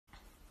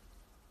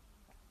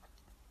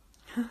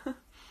I'm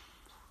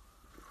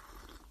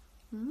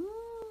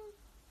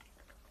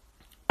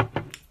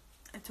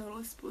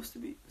totally supposed to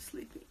be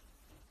sleepy.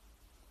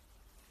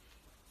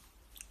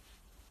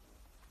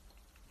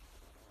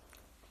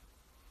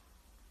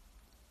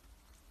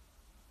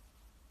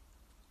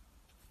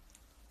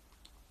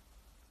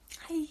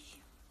 Hi.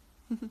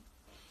 Hi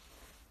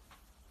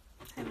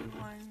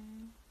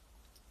everyone.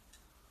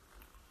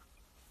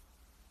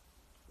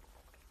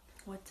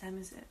 What time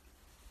is it?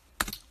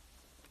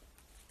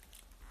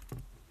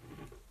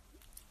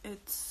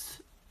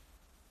 It's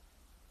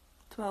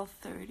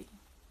 12:30.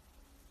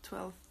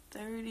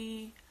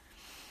 12:30.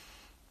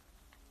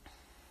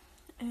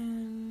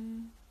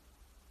 And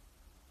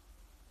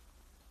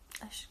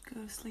I should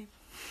go to sleep.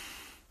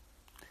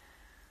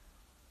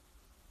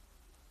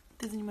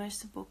 Ты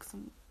занимаешься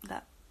боксом?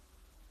 Да.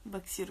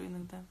 Боксирую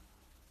иногда.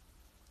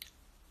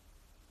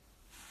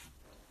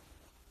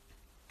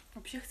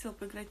 Вообще хотела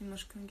поиграть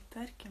немножко на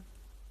гитарке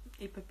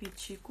и попить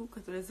чайку,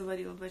 который я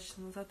заварила 2 часа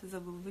назад и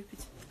забыла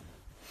выпить.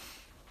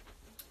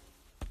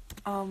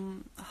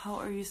 How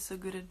are you so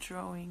good at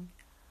drawing?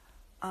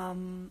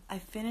 I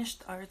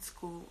finished art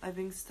school. I've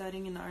been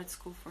studying in art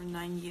school for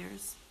 9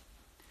 years.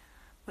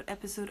 What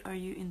episode are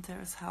you in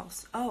Terrace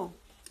House? Oh,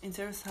 in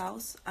Terrace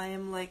House, I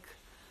am like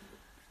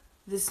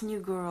this new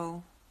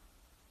girl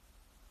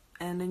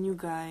and a new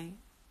guy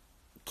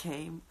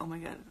came. Oh my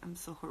god, I'm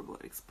so horrible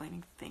at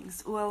explaining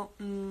things. Well,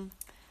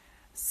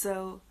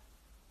 so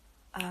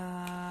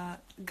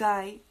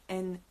Guy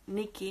and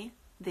Nikki,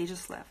 they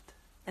just left.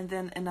 And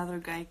then another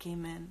guy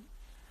came in.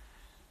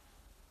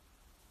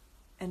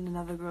 And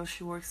another girl,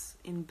 she works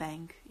in a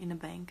bank.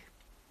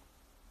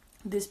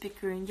 Do you speak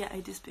Korean? Yeah,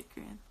 I do speak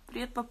Korean.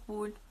 Привет,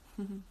 папуль.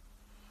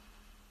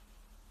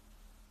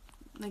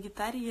 На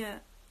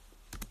гитаре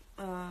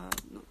я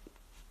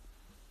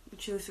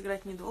училась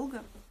играть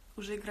недолго.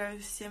 Уже играю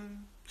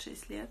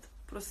 7-6 лет.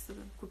 Просто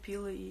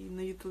купила и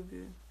на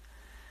ютубе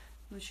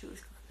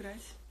научилась как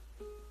играть.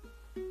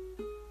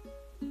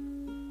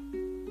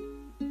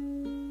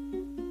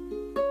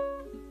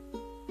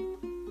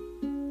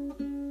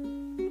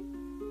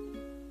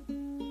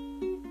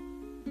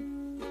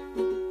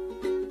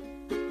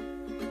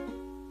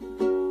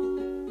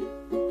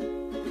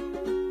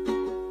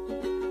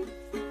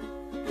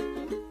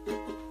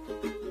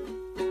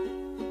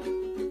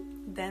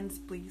 Dance,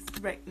 please,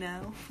 right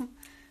now.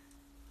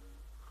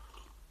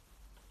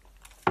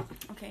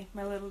 Okay,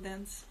 my little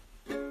dance.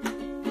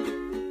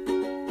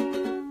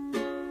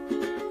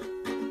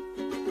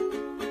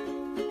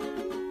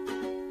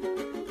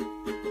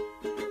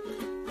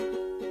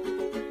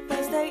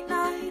 Thursday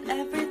night,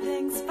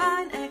 everything's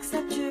fine,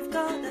 except you've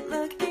got that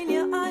look in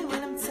your eye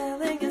when I'm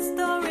telling a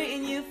story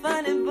and you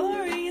find it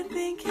boring. You're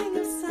thinking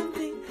of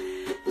something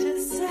to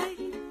say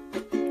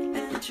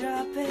and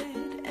drop it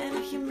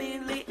and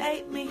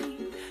humiliate me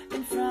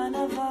in front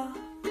of all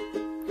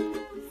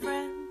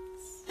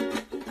friends.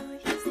 Oh,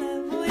 use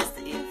that voice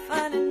that you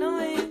find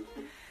annoying.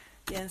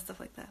 Yeah, and stuff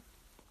like that.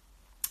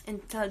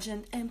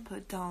 Intelligent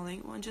input,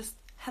 darling. Won't just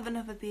have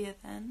another beer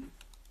then.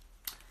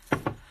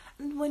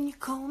 And when you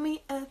call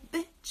me a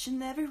bitch,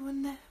 and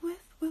everyone there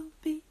with will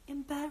be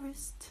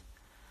embarrassed.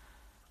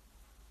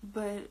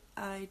 But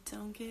I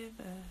don't give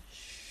a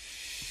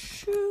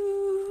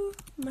shoo.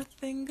 My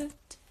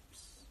fingertips.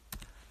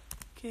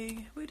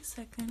 Okay, wait a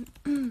second.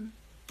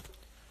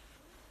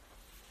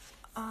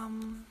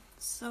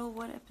 So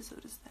what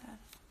episode is that?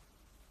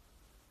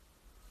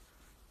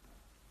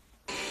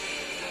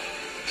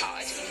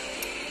 Hot.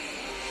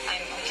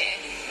 I'm okay.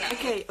 No.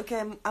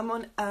 Okay, I'm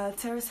on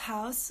Terrace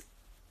House.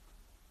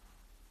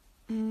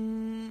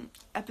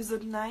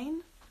 Episode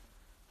 9.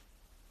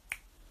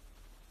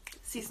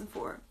 Season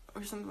 4.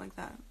 Or something like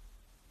that.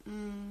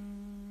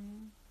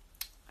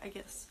 I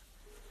guess.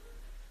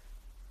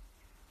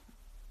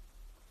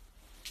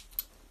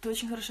 Ты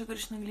очень хорошо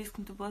говоришь на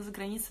английском. Ты была за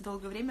границей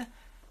долгое время?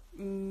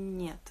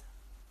 Нет,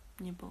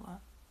 не была.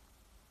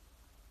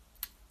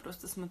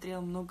 Просто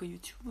смотрела много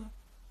ютуба.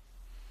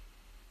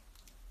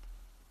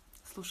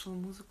 Слушала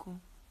музыку.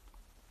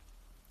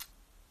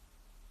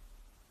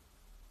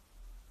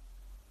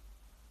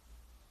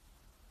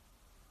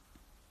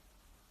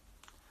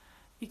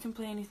 You can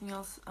play anything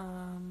else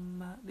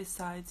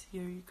besides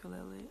your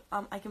ukulele.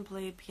 I can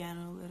play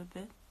piano a little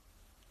bit.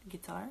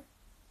 Guitar.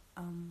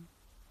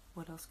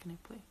 What else can I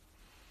play?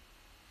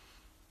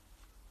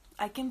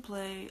 I can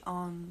play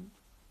on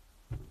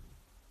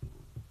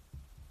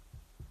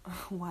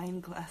wine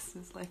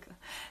glasses, like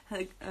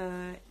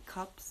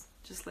cups,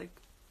 just like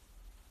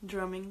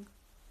drumming,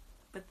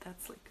 but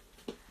that's like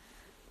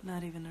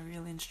not even a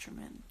real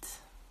instrument.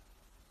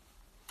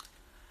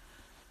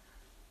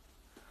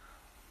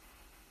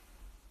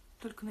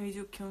 Только на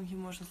видеоконге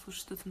можно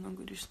слушать, что ты много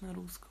говоришь на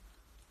русском.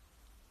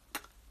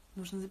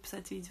 Нужно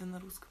записать видео на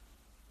русском.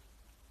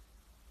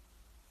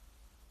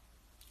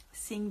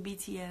 Sing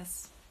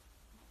BTS.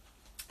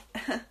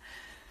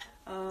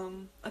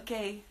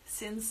 Okay,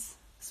 since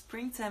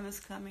springtime is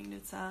coming to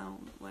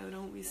town, why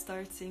don't we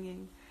start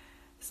singing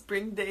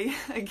Spring Day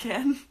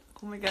again?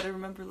 Oh my god, I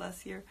remember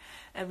last year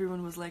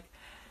everyone was like,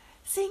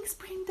 sing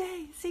Spring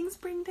Day,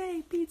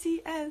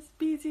 BTS,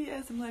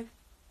 BTS. I'm like,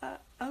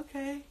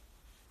 okay.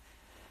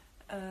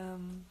 How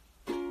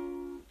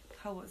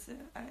was it?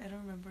 I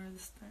don't remember the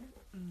start.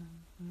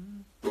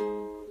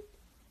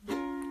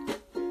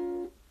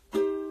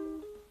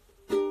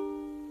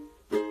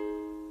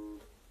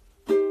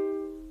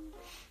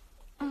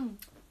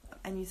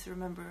 I need to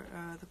remember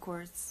the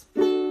chords.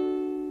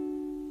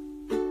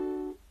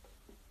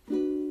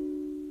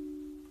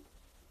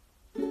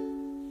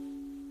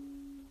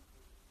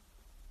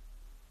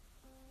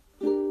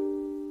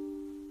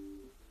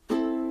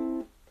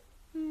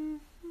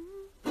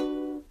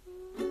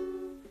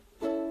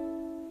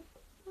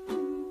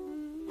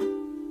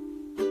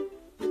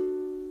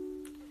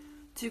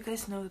 Do you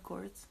guys know the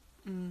chords?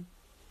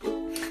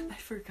 I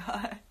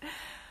forgot.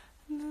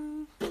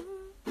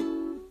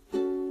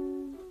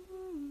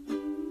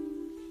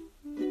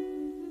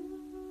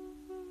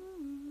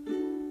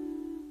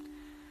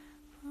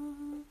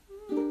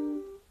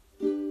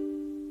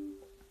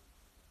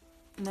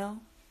 No?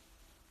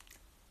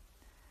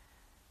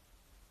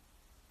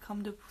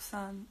 Come to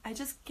Busan. I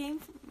just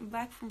came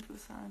back from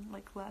Busan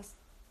like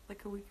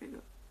a week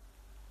ago.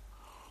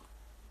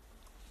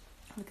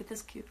 Look at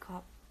this cute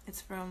cup. It's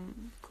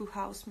from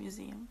Kuhaus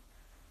Museum.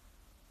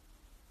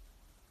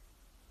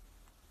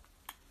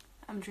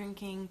 I'm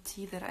drinking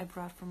tea that I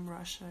brought from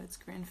Russia. It's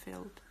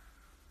Greenfield.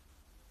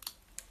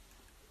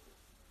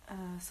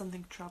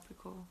 Something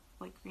tropical,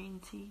 like green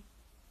tea.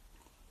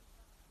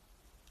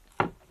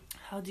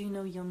 How do you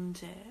know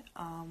Yeonjae?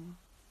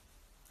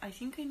 I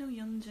think I know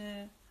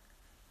Yeonjae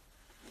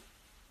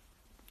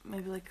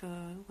maybe like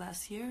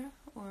last year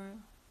or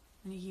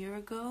a year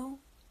ago.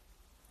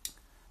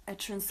 A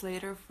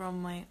translator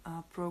from my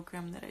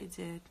program that I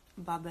did,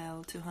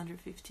 Babel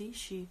 250.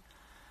 She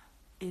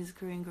is a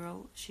Korean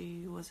girl.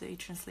 She was a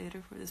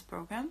translator for this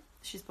program.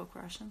 She spoke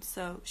Russian,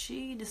 so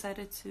she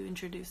decided to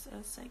introduce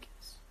us, I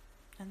guess,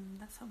 and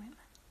that's how we met.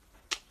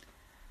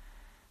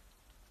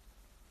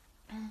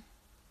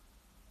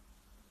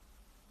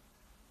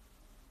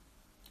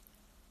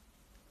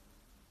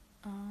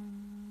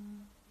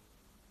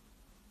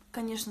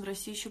 Конечно, в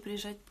Россию еще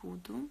приезжать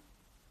буду.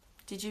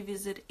 Did you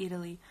visit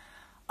Italy?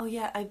 Oh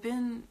yeah, I've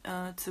been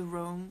to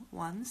Rome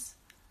once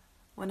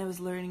when I was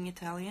learning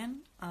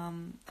Italian.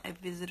 I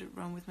visited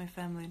Rome with my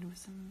family and it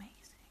was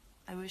amazing.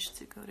 I wish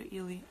to go to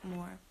Italy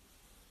more,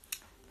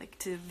 like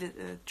to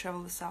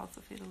travel the south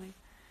of Italy,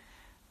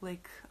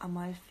 like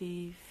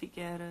Amalfi,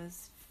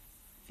 Figueras,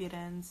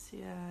 Firenze,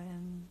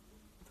 and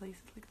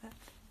places like that.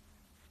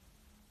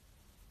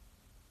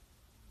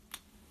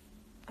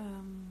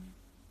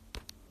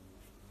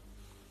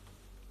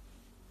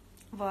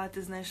 Ва,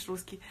 ты знаешь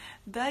русский.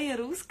 Да, я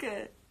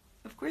русская.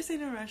 Of course I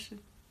know Russian.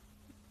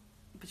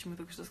 Почему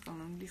только что сказала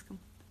на английском?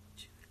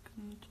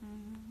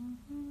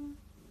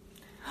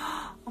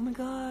 Oh my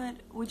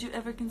god, would you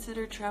ever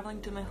consider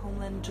traveling to my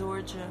homeland,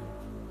 Georgia?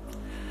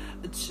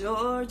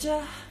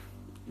 Georgia.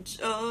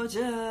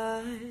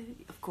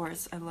 Of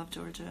course, I love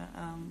Georgia.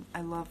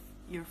 I love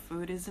your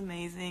food is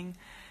amazing.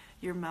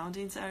 Your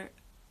mountains are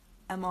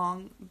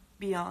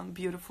beyond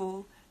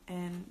beautiful.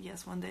 And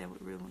yes, one day I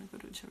would really want to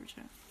go to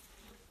Georgia.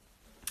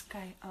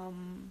 Okay, I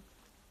don't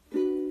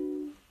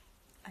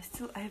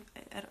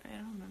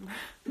remember.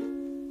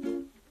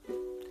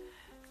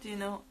 Do you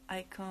know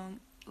Icon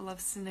Love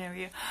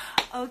Scenario?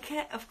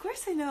 Okay, of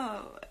course I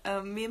know.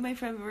 Me and my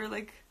friend, we were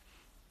like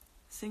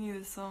singing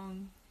this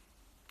song.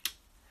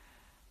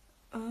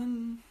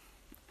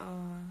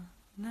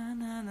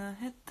 나나나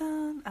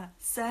했던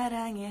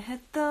사랑해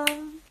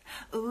했던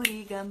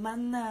우리가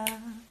만나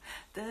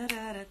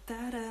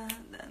따라라따라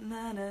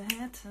나나나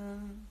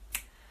했던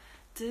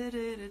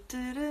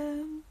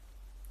드르르르르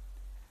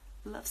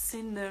Love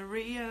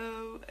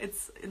Scenario.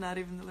 It's not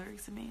even the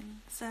lyrics. I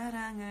mean,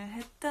 사랑을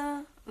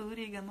했다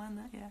우리가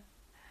만나. Yeah.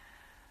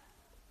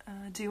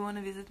 Do you want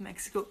to visit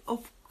Mexico?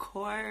 Of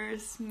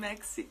course,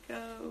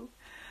 Mexico.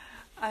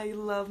 I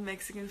love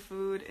Mexican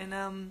food and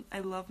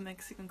I love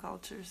Mexican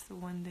culture. So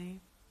one day,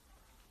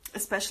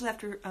 especially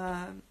after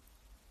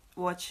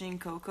watching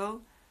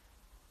Coco,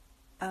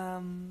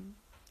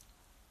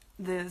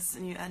 this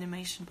new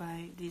animation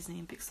by Disney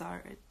and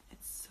Pixar.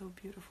 It's so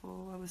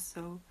beautiful. I was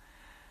so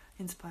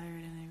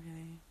inspired and I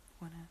really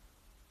want to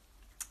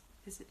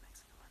visit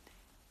Mexico one day.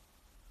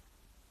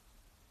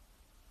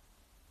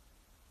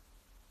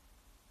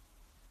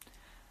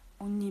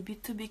 언니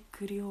B2B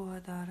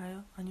그리워하다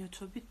알아요? 아니요,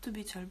 저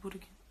B2B 잘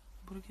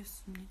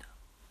모르겠습니다.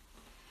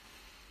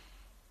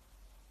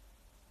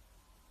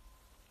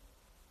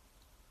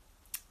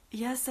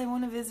 Yes, I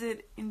want to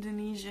visit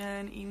Indonesia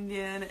and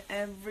India and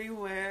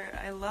everywhere.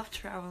 I love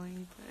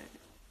traveling, but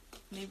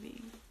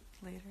maybe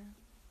later.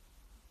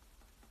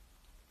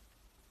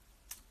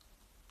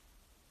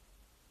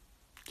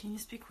 Can you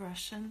speak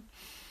Russian?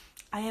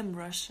 I am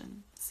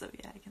Russian, so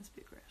yeah, I can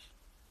speak Russian.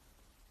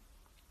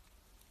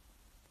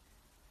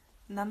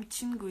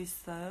 남친구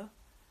있어요?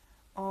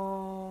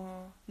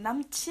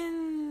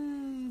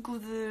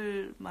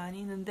 남친구들 많이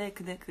있는데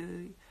근데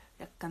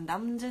약간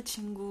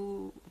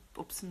남자친구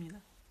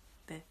없습니다.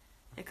 네,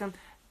 약간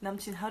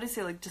남친, how do you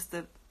say like just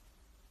a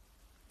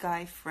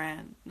guy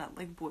friend, not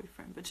like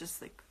boyfriend, but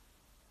just like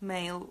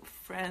male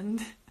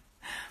friend.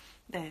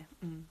 네.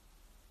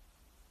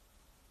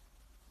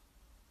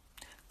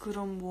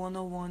 그럼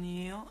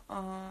 101이에요?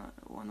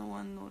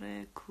 101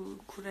 노래 그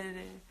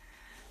구레레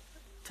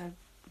잘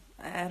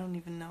I don't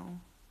even know.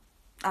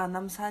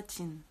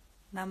 남사친.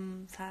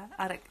 남사람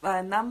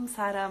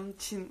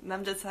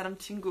남자 사람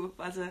친구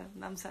맞아요.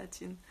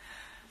 남사친.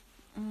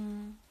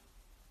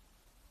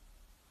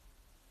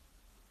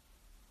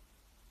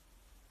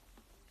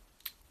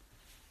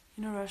 You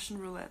know Russian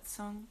roulette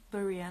song by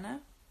Rihanna?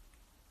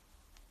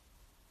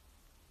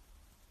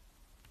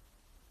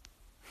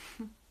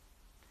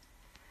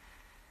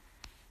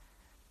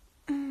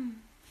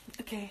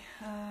 Okay.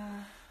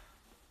 I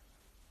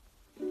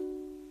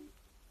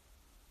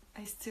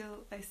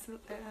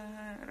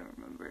don't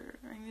remember.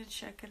 I need to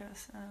check it out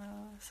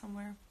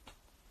somewhere.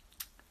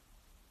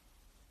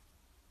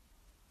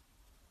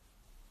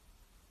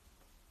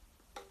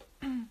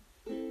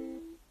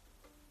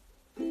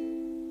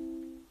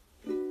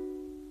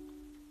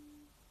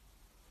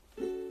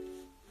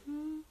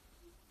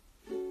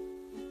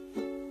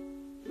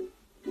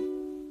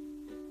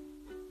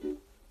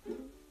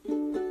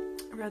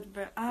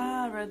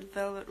 Red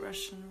Velvet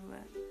Russian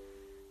Roulette.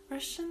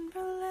 Russian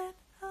Roulette,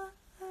 oh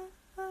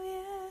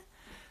yeah.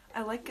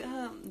 I like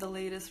the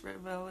latest Red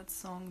Velvet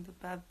song, the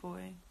Bad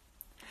Boy.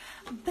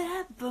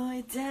 Bad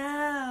Boy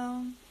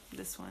Down.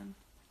 This one.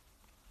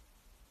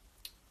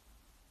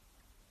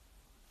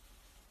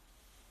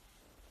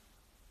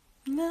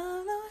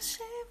 너무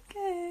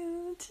쉽게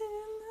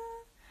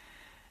웃지마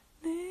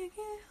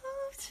내게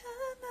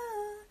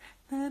오잖아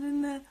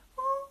나른한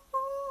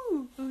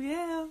oh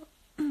yeah.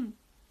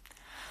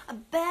 A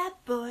bad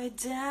boy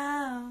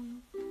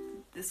down.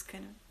 This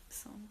kind of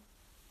song.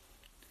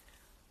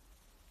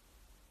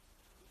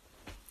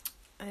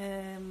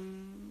 I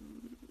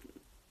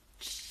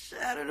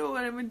don't know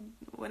what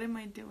am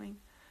I doing?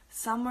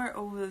 Somewhere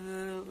over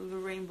the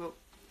rainbow.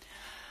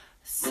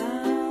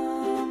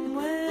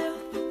 Somewhere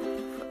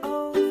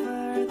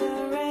over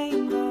the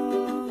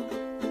rainbow.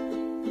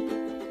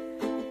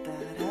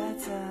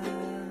 Da-da-da.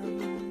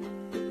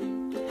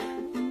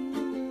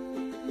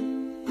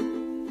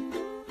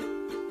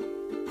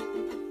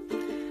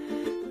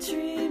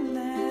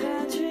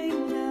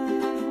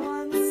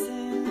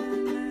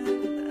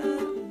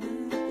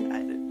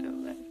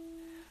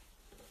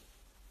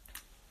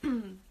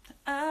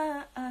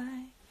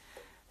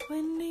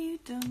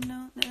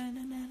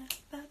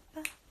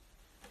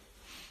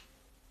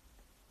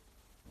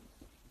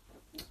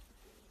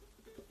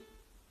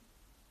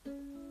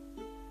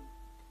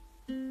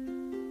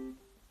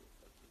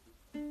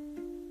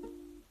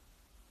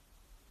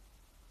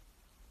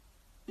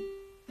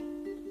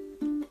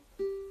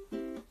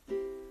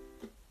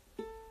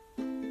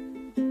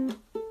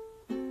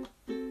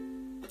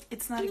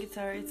 It's not a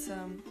guitar, it's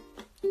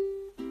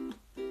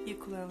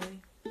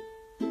ukulele.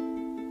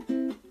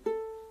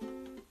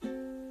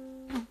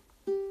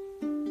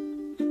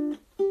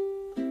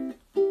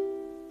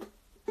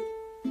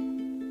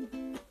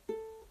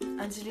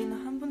 안젤리나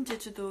한 번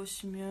제주도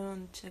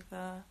오시면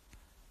제가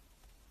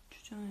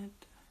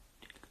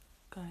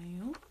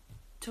추천해드릴까요?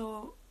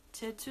 저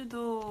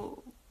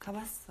제주도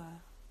가봤어요.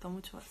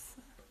 너무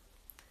좋았어요.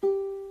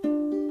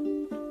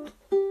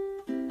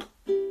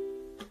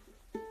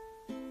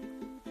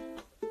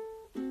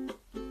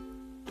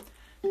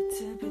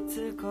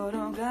 비틀비틀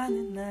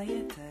걸어가는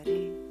나의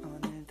다리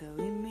오늘도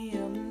의미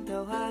없는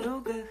더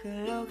하루가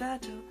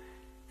흘러가죠.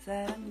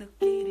 사랑도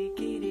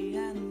끼리끼리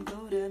하는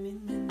거라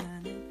믿는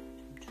나는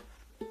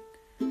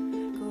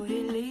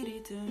고일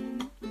일이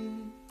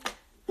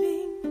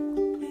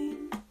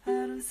빙빙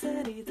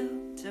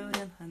하루살이도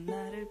조련한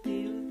나를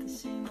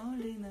비웃듯이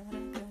멀리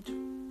날아가죠.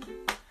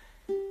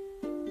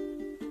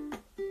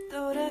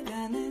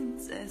 돌아가는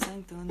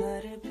세상도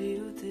나를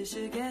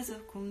비웃듯이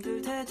계속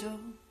꿈들 대죠.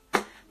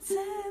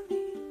 Tell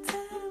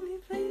me,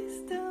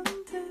 please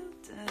don't tell.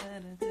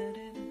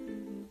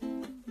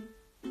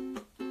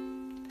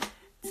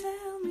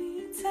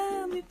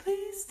 Tell me,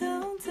 please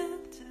don't tell.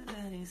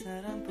 차라리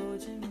사람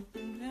보지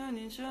못한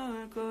편이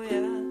좋을 거야.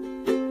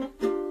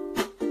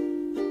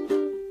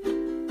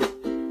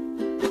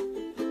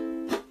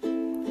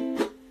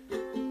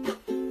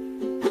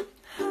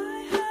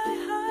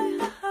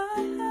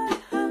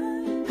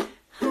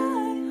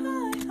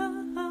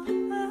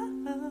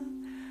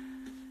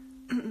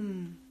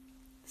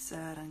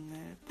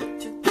 사랑을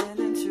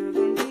북적대는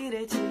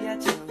출근길의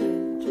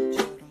지하철은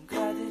좀처럼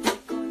가득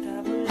찼고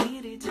답을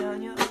일이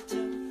전혀 없죠.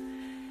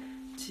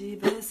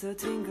 집에서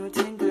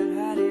팅글팅글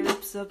할 일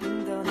없어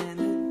빙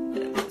떠내는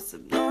내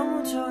모습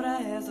너무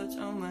초라해서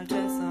정말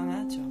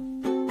죄송하죠.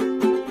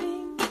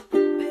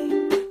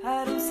 빙빙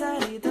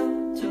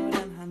하루살이도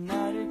조련한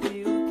나를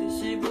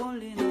비웃듯이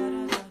멀리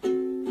날아가죠.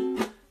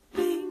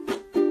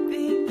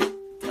 빙빙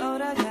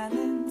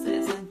돌아가는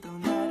세상도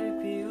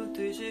나를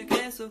비웃듯이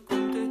계속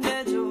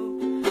꿈틀대죠.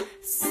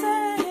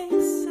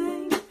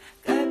 쌩쌩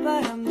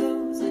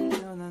깔바람도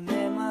생겨난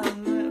내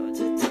마음을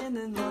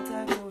어쨌지는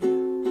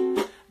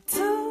못하고요.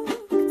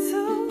 툭툭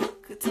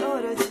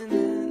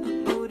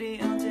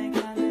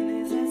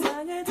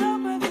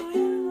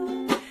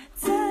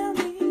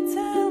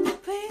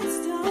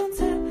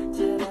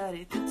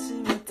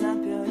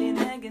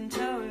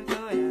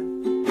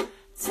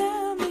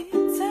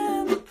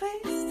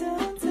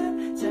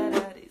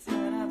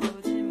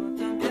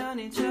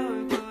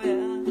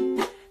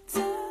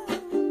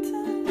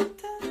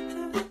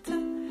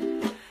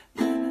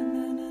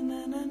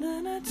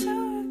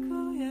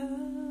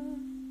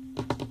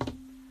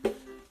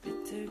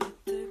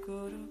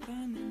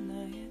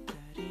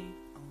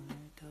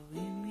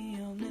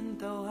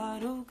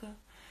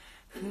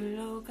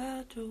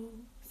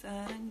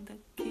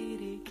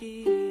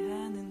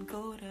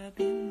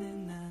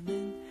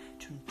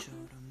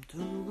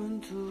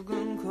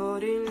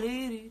버릴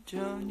일이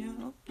전혀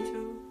없죠.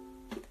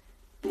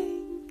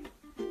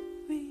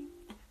 윙윙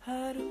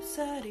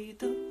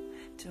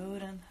하루살이도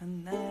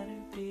초란한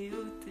나를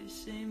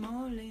비웃듯이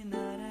몰리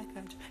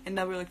날아가죠. And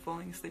now we're like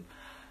falling asleep.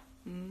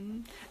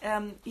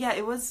 Yeah,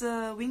 it was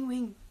Wing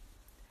Wing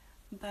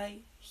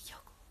by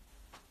Hyoko.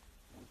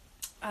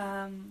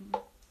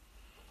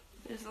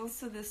 There's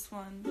also this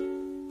one.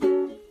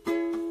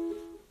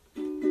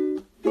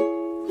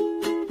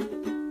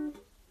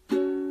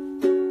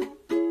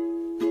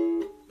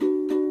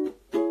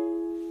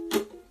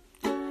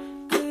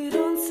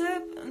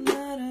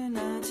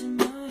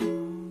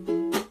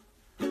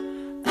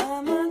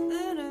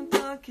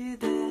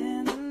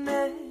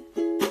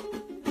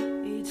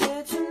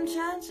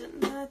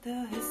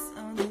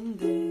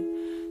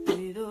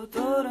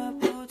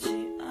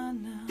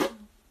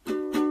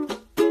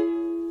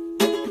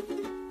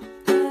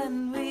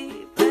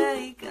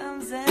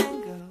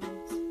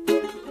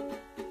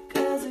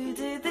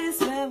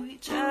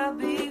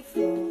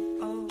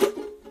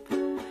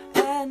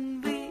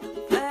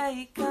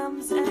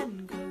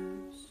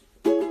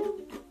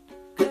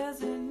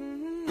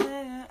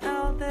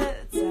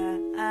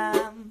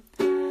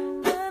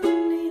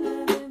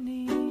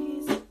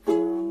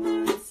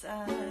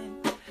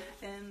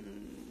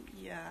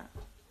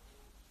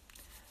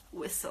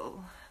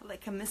 Whistle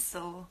like a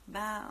missile,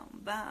 bam,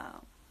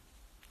 bam.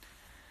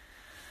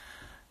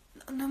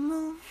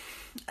 너무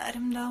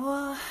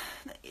아름다워,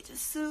 나 잊을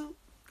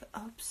수가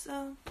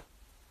없어.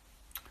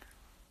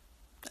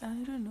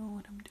 I don't know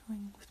what I'm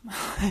doing with my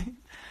life.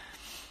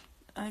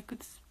 I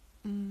could.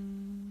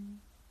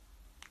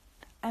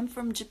 I'm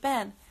from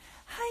Japan.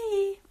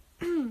 Hi.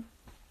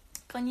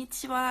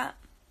 konnichiwa.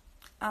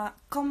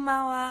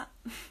 Konbanwa.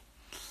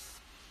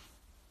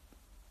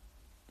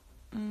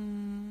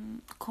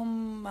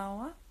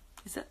 Konbanwa?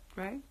 Is that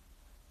right?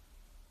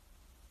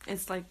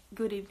 It's like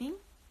good evening.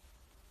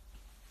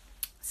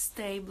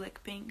 Stay,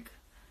 Blackpink.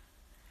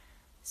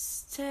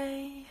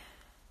 Stay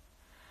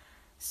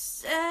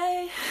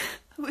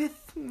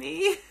with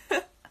me.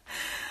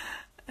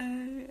 I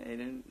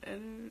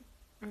don't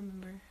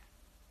remember.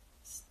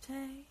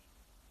 Stay.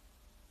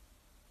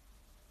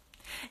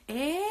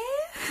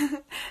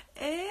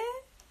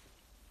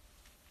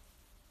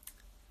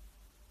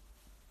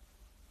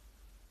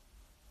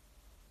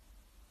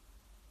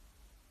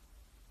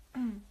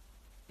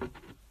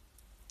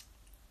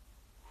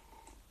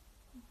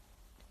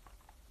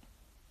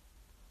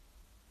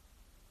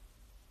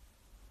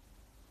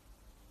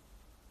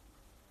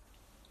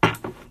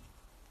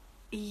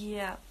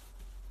 Yeah.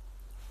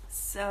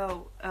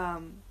 So,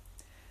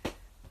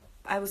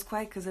 I was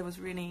quiet because I was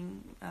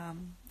reading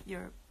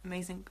your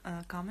amazing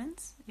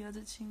comments.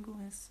 여자친구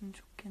했으면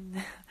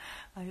좋겠네.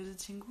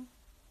 여자친구?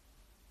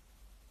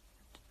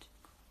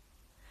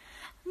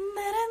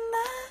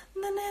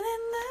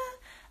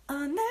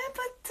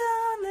 오늘부터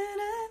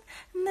오늘은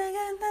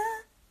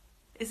나가나.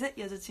 Is it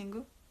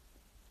여자친구?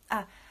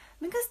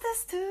 Me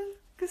gustas tú,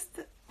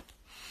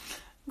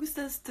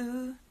 gustas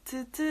tú,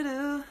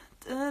 tuturu,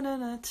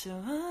 따라라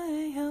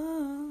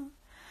좋아해요.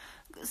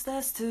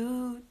 Gustas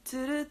tú,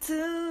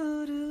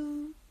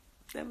 турутуру.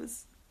 That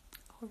was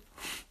horrible.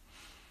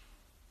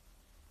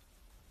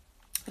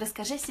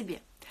 Расскажи о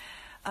себе.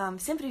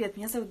 Всем привет,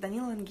 меня зовут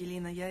Данилова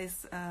Ангелина. Я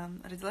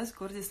родилась в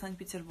городе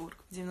Санкт-Петербург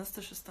в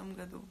 96-м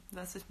году,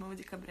 28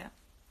 декабря.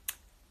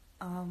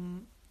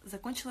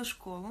 Закончила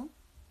школу,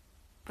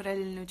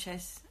 параллельную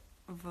часть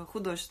в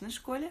художественной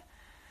школе.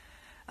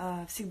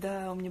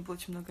 Всегда у меня было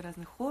очень много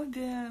разных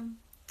хобби.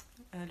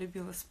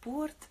 Любила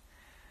спорт,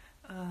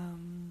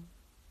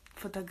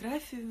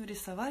 фотографию,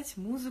 рисовать,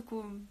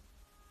 музыку.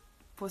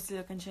 После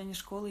окончания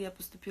школы я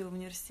поступила в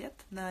университет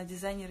на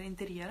дизайнера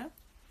интерьера.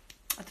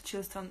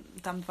 Отучилась там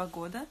 2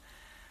 года,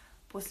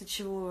 после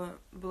чего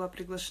была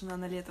приглашена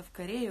на лето в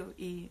Корею,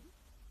 и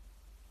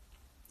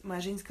моя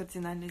жизнь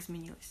кардинально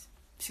изменилась.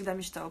 Всегда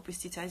мечтала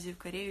посетить Азию и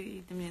Корею,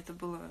 и для меня это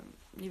было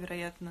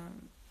невероятно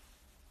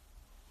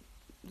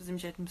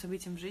замечательным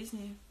событием в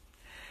жизни.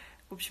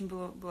 В общем,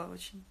 была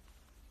очень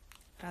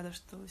рада,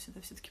 что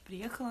сюда все-таки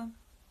приехала.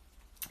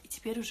 И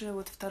теперь уже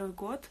вот 2-й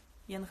год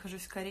я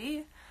нахожусь в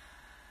Корее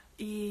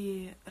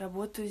и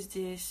работаю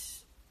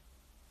здесь,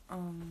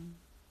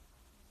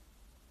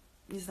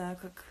 не знаю,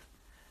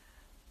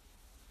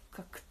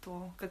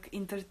 как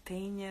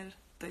интертейнер.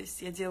 То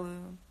есть я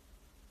делаю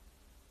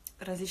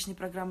различные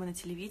программы на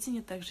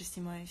телевидении, также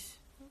снимаюсь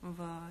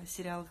в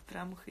сериалах,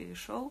 драмах и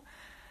шоу.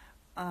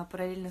 А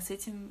параллельно с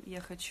этим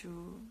я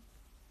хочу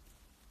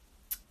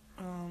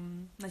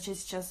начать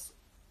сейчас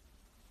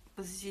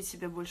посвятить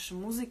себе больше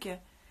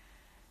музыке.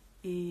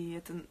 И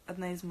это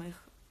одно из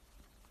моих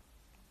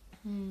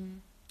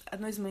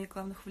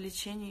главных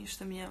увлечений,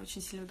 что меня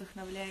очень сильно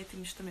вдохновляет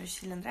и что мне очень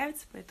сильно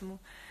нравится, поэтому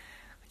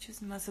хочу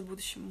заниматься в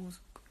будущем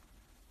музыкой.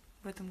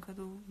 В этом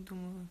году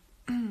думаю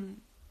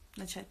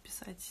начать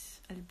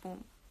писать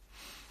альбом.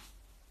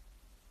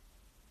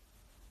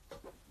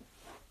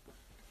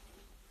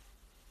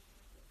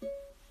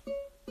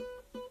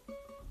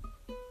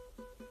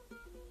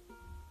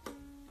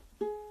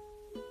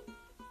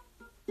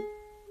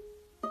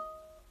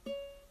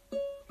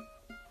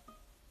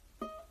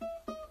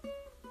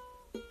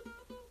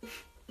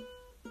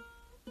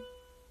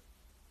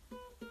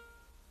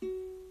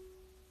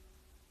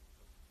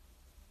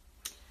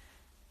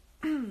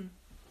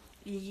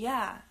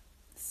 yeah,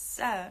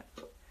 so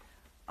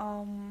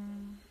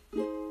I'm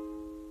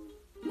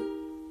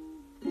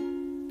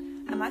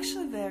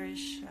actually very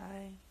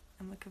shy.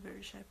 I'm like a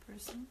very shy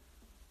person.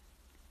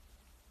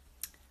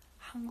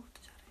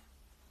 한국도 잘해요.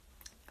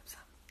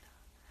 감사합니다.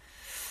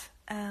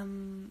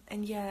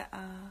 And yeah,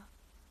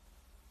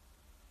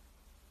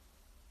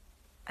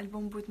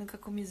 альбом будет на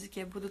каком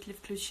языке? Будут ли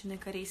включены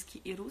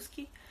корейский и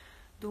русский?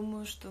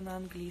 Думаю, что на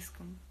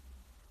английском.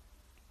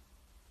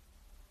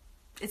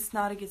 It's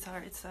not a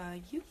guitar, it's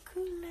a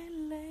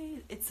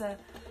ukulele. It's a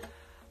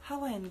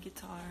Hawaiian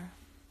guitar.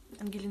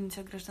 Ангелина, у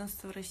тебя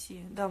гражданство в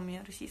России? Да, у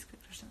меня российское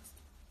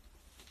гражданство.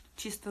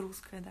 Чисто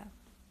русское, да.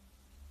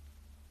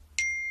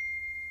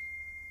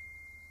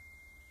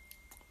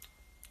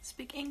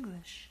 Speak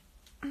English.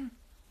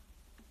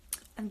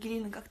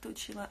 Ангелина, как ты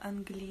учила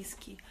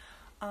английский?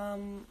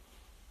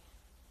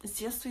 С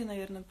детства я,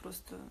 наверное,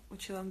 просто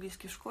учила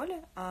английский в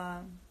школе,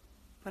 а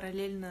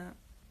параллельно,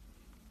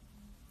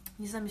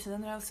 не знаю, мне всегда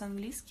нравился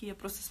английский, я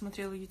просто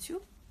смотрела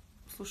YouTube,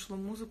 слушала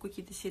музыку,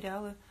 какие-то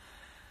сериалы,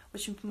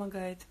 очень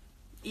помогает.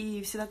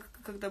 И всегда,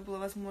 когда была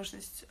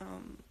возможность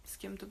с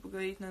кем-то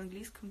поговорить на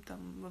английском,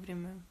 там, во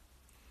время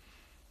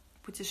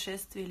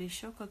путешествия или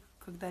еще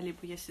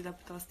когда-либо, я всегда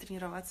пыталась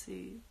тренироваться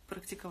и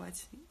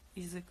практиковать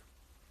язык.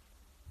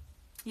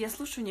 Я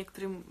слушаю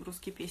некоторые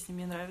русские песни,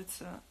 мне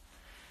нравятся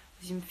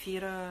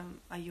Земфира,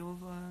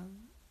 Айова,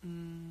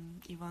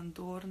 Иван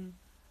Дорн,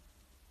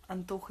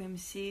 Антоха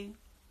МС,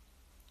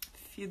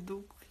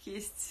 Федук.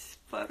 Есть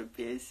пару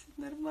песен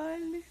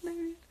нормальных,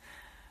 наверное.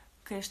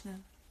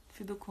 Конечно,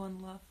 Федук One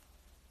Love.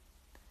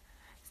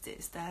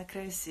 Здесь так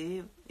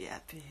красиво, я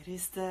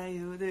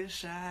перестаю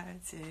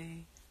дышать,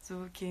 эй,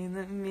 звуки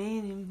на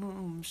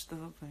минимум,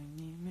 чтобы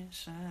не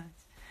мешать.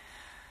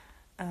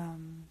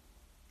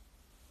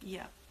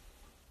 Yeah.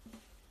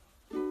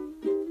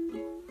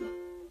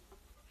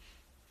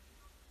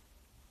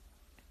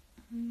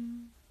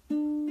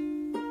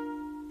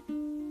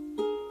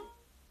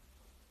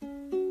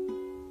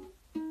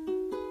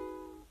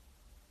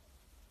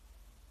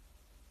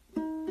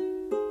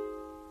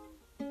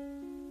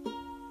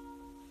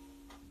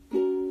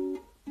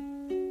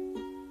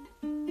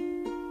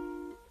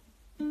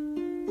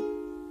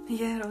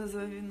 Я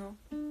розовое вино.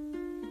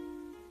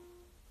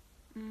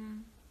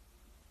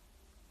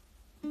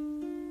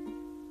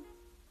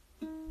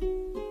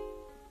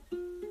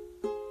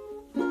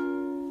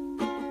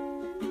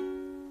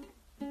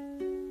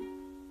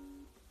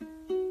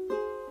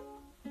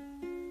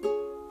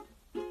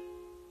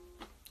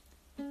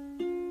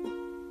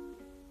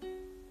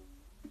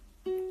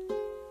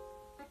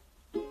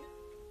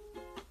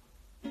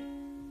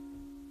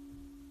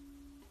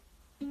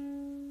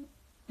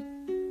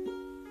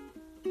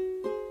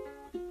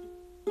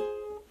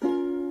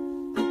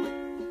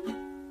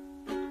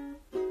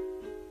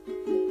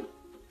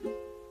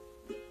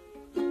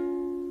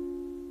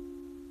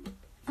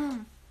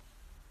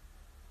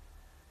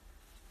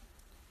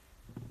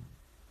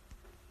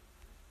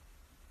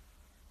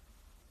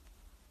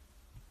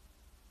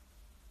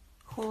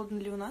 Холодно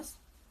ли у нас?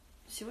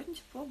 Сегодня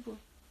тепло было.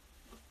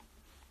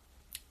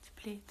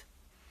 Теплеет.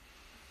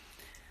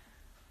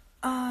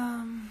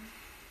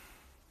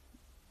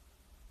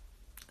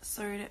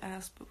 Sorry to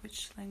ask, but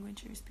which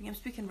language are you speaking? I'm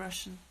speaking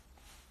Russian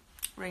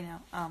right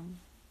now.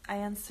 I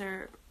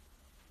answer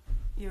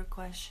your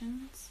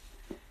questions,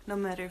 no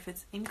matter if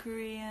it's in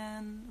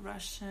Korean,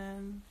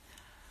 Russian,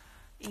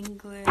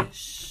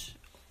 English,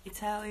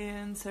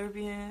 Italian,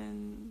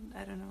 Serbian,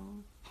 I don't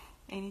know,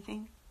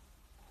 anything.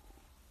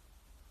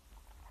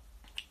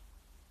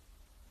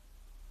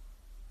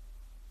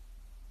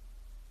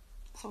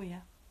 So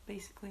yeah,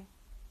 basically.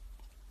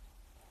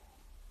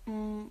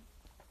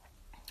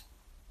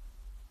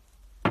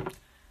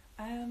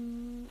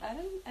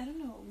 I don't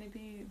know,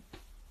 maybe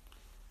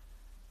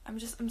I'm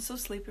so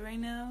sleepy right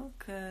now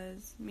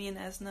because me and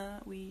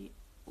Esna, we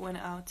went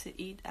out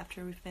to eat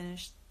after we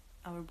finished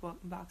our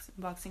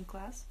boxing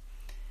class.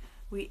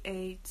 We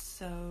ate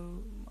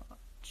so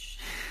much.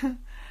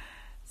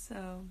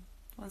 So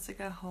once I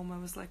got home, I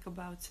was like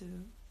about to,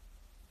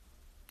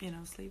 go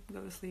to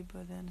sleep,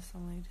 but then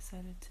suddenly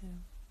decided to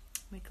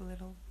make a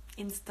little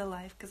Insta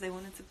live because I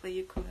wanted to play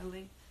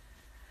ukulele.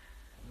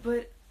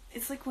 But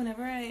it's like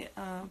whenever I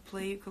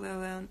play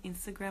ukulele on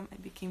Instagram, I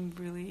became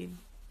really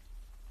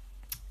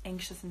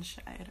anxious and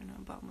shy. I don't know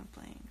about my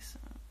playing, so...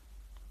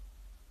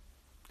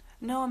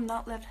 No, I'm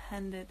not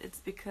left-handed. It's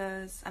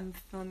because I'm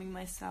filming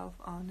myself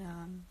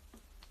on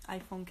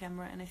iPhone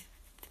camera, and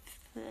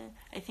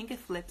I think it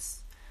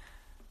flips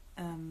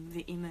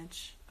the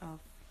image of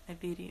a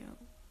video.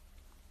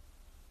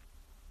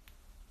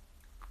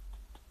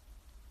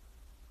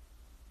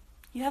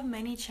 You have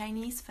many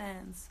Chinese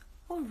fans.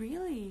 Oh,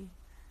 really?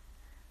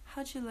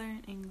 How'd you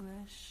learn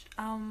English?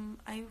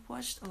 I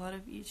watched a lot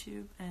of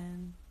YouTube,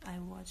 and I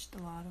watched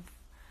a lot of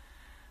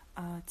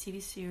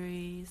TV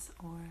series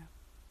or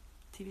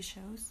TV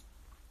shows.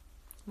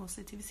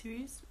 Mostly TV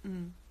series.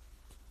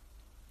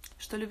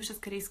 Что любишь из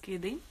корейской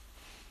еды?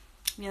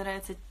 Мне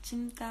нравится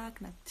찜닭,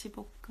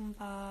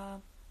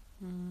 낙지볶음밥.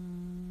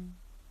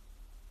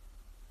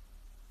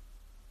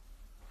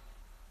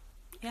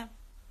 Yeah.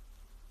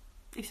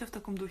 И все в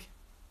таком духе.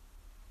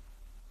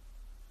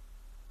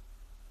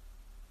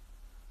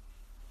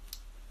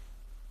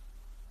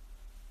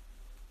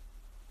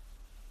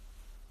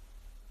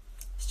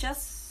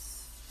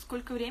 Сейчас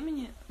сколько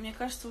времени? Мне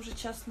кажется, уже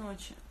 1:00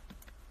 ночи.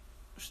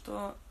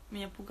 Что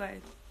меня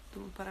пугает.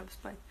 Думаю, пора бы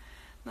спать.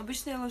 Но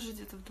обычно я ложусь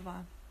где-то в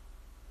 2.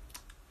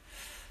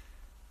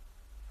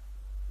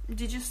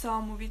 Did you saw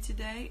a movie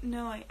today?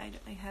 No, I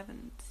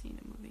haven't seen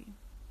a movie.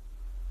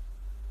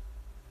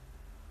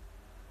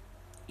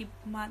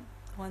 입맛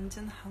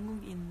완전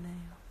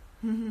한국인이네요.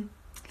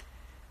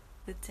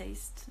 The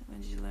taste.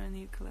 When did you learn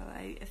the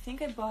ukulele? I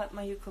think I bought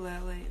my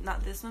ukulele,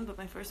 not this one, but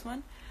my first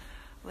one,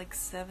 like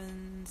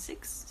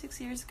 6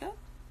 years ago.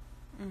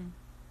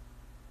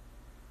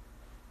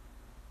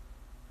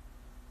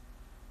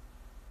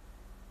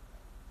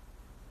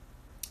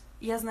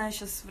 Я знаю,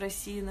 сейчас в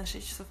России на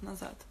 6 часов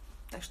назад.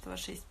 Так что у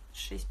вас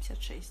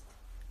 6:56.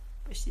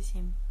 Почти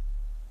 7.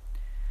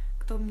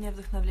 Кто меня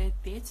вдохновляет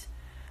петь?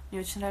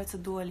 Мне очень нравится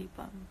Дуа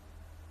Липа.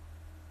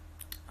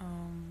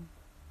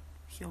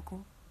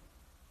 Хёку.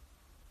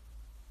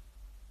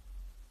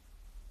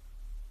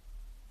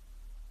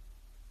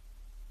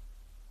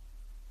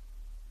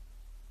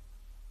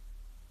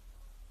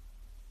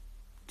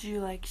 Do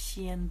you like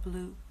Shein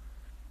Blue?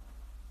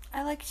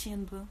 I like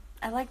Shein Blue.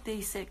 I like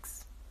Day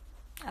 6.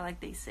 I like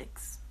Day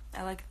 6.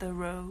 I like The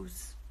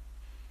Rose.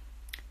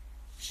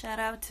 Shout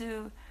out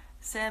to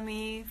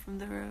Sammy from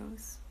The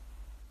Rose.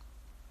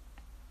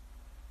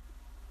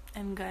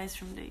 And guys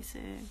from Day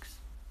 6.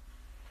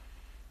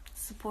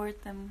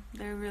 Support them.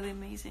 They're really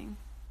amazing.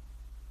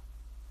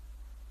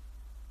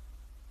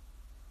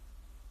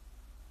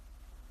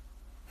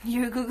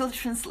 Your Google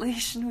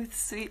Translation with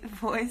sweet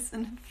voice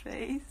and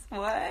face.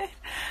 What?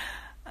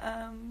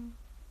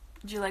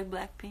 Do you like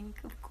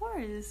Blackpink? Of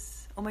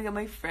course. Oh my god,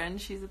 my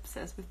friend, she's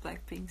obsessed with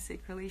Blackpink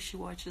secretly. She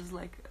watches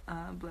like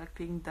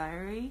Blackpink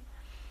Diary.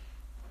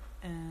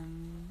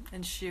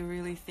 And she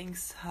really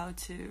thinks how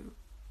to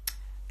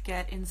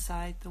get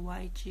inside the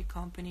YG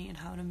company and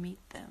how to meet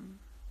them.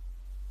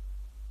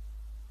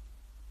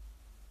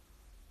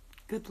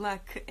 Good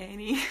luck,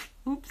 Annie.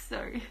 Oops,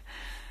 sorry.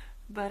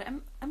 But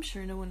I'm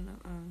sure no one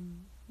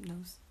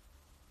knows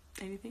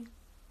anything.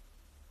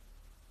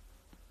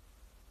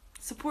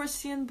 Support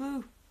Shein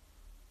Blue.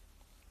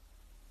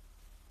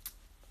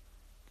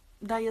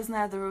 Да, я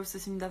знаю The Rose,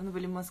 совсем недавно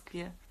были в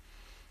Москве.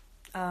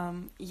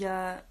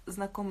 Я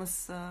знакома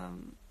с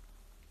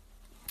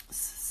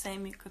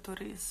Сэмми,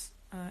 который из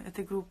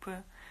этой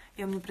группы.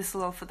 И он мне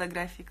присылал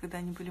фотографии, когда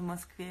они были в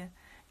Москве.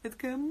 Я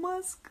такая,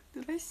 Москва,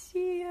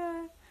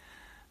 Россия.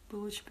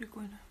 Было очень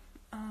прикольно.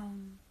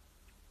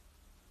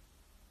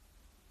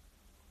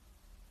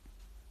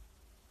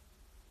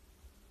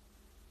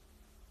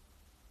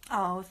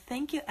 Oh,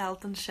 thank you,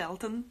 Alton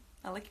Shelton.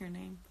 I like your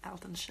name,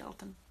 Alton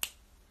Shelton.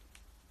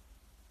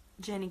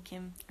 Jenny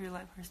Kim, real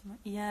life person.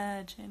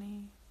 Yeah,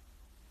 Jenny.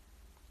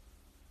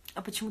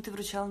 А почему ты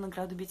вручала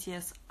награду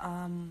BTS?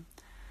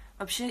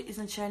 Вообще,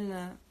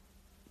 изначально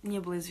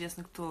не было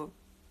известно, кто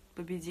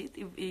победит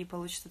и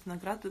получит эту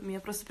награду. Меня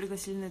просто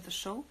пригласили на это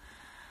шоу.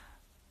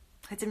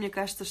 Хотя мне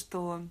кажется,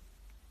 что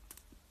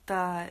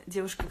та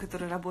девушка,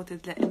 которая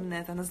работает для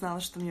Mnet, она знала,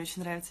 что мне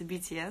очень нравится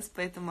BTS,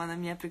 поэтому она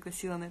меня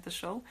пригласила на это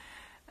шоу,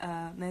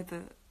 на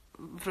это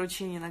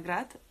вручение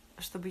наград,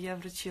 чтобы я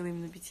вручила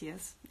именно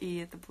BTS. И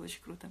это было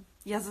очень круто.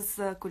 Я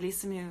за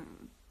кулисами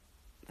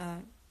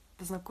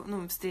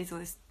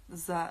встретилась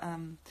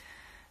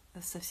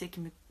со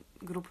всякими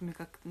группами,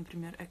 как,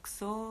 например,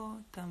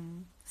 EXO,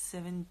 там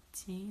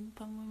Seventeen,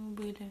 по-моему,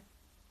 были,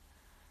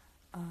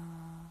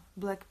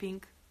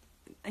 Blackpink.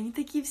 Они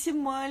такие все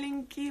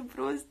маленькие,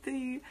 просто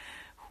и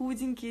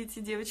худенькие, эти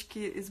девочки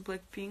из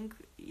Blackpink.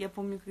 Я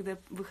помню, когда я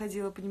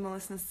выходила,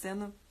 поднималась на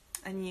сцену,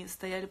 они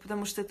стояли,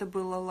 потому что это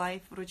было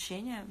лайв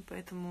вручение,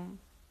 поэтому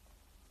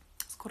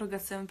скоро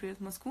God7 придет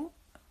в Москву.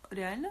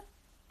 Реально?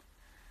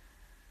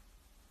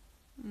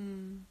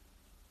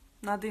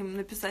 Надо им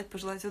написать,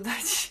 пожелать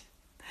удачи.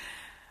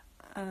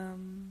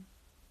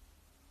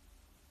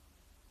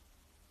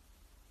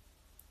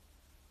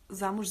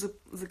 Замуж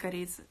за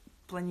корейца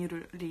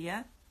планирую ли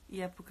я?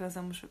 Я пока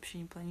замуж вообще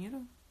не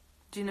планирую.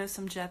 Do you know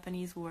some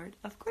Japanese word?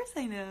 Of course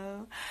I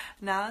know.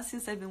 Now,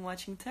 since I've been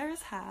watching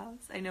Terrace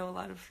House, I know a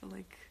lot of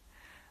like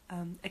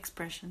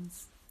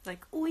expressions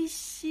like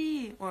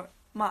oishi or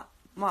ma,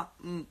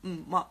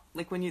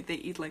 like when they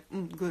eat like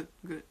good,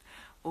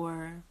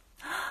 or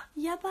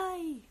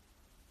yabai.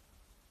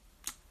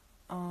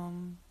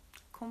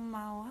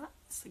 Konbanwa,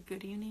 so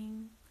good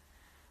evening.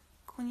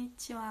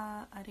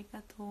 Konnichiwa,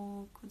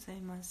 arigatou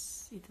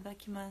gozaimasu,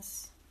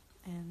 itadakimasu,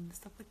 and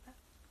stuff like that.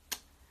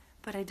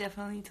 But I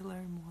definitely need to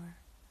learn more.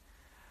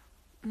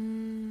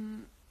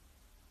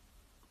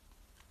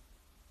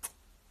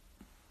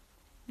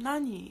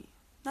 Nani?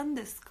 Nan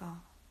desu ka?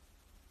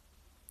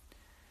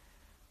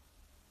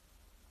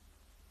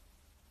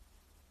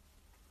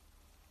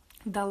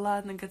 Да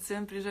ладно,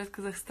 God7 приезжает в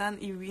Казахстан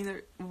и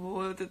Winner.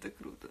 Вот это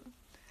круто.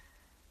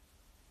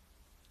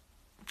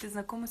 Ты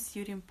знакома с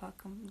Юрием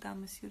Паком? Да,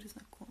 мы с Юрием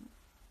знакомы.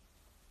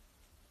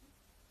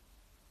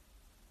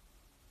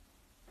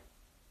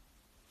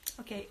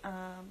 Okay,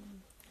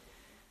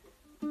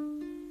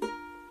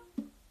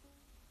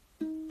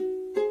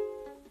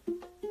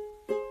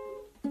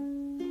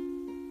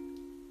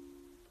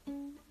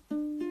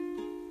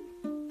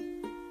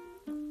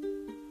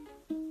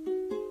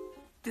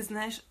 ты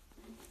знаешь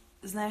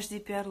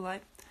DPR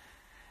Live?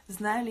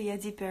 Знаю ли я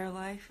DPR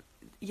Live?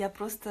 Я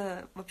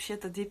просто,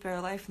 вообще-то,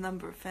 DPR Live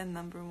fan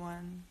number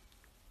one.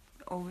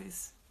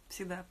 Always.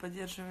 Всегда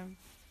поддерживаем.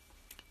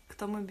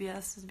 Кто мой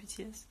биас из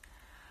BTS?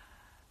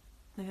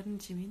 Наверное,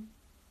 Jimin.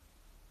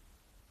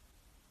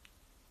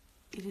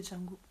 Или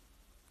Jungkook.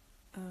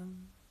 Oh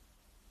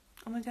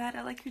my god,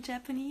 I like your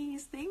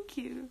Japanese. Thank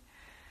you.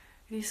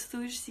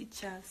 Рисуешь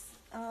сейчас?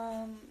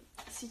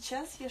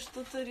 Сейчас я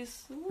что-то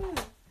рисую.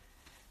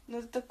 Ну,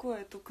 это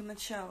такое, только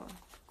начало.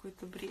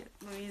 Какой-то бред.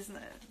 Ну, я не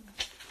знаю.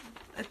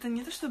 Это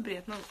не то, что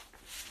бред, но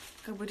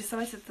как бы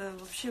рисовать это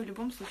вообще в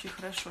любом случае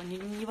хорошо.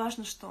 Не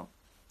важно что.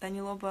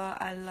 Danilova,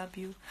 I love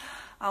you.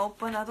 А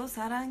опа, 나도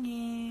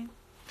사랑해.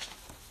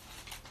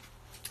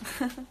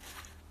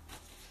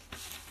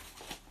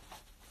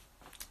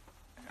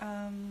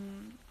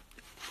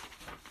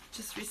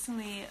 Just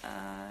recently,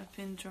 I've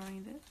been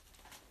drawing this.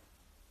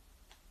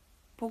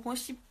 보고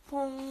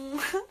싶어.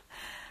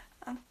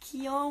 아,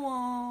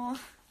 귀여워.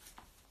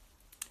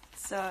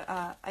 So,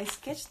 I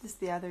sketched this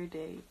the other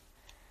day.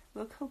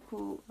 Look how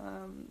cool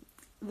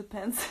the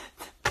pens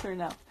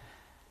turn out.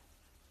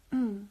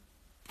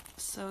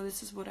 So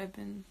this is what I've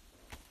been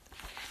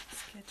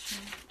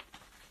sketching.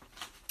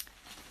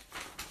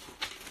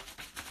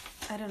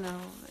 I don't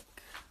know,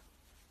 like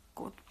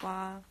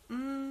꽃봐.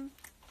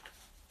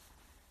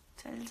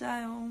 잘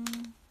자요.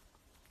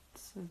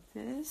 So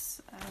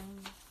this,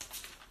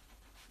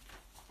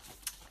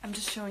 I'm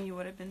just showing you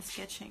what I've been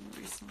sketching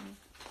recently.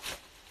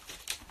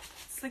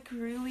 It's like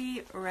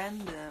really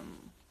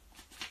random.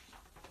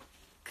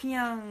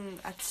 그냥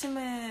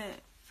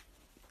아침에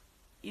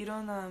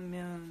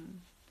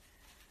일어나면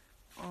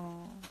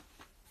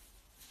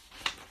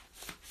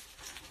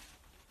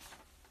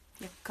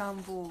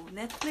약간 뭐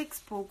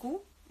넷플릭스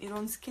보고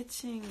이런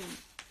스케칭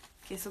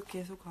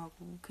계속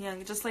하고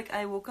그냥 just like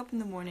I woke up in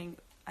the morning,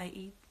 I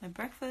eat my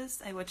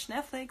breakfast, I watch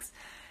Netflix,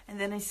 and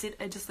then I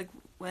just like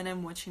when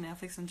I'm watching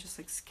Netflix I'm just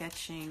like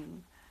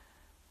sketching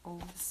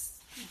all this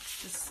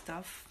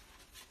stuff.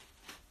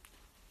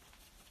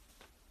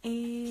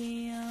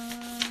 And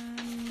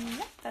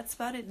yeah, that's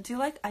about it. Do you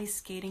like ice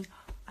skating?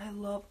 I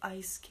love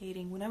ice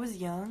skating. When I was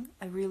young,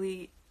 I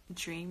really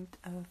dreamed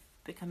of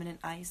becoming an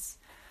ice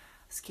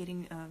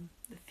skating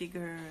the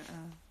figure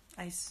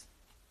ice.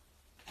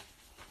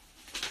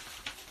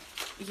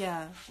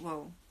 Yeah,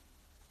 well,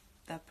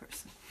 that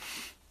person.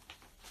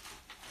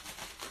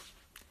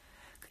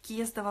 Какие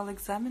я сдавала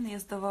экзамены? Я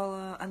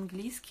сдавала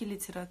английский,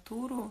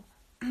 литературу,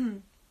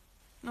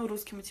 ну,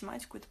 русский,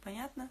 математику, это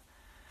понятно.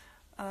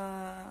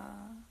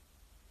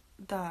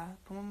 Да,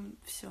 по-моему,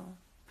 все.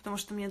 Потому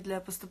что мне для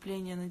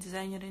поступления на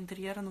дизайнера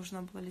интерьера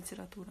нужна была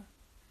литература.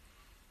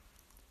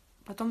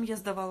 Потом я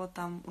сдавала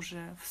там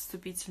уже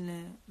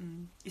вступительные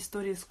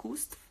истории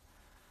искусств,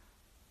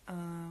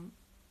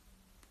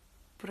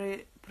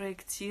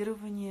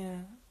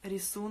 проектирование,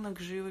 рисунок,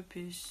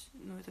 живопись,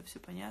 ну это все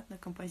понятно,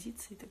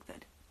 композиции и так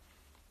далее.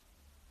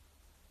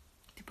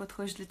 Ты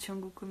подходишь для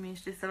Чонгука,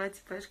 умеешь рисовать,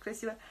 типа,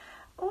 красиво.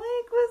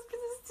 Ой,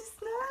 господи,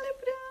 застеснали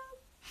прям.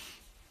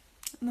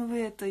 Ну вы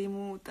это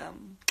ему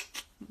там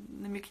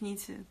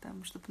намекните,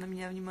 там, чтобы на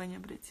меня внимание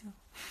обратил.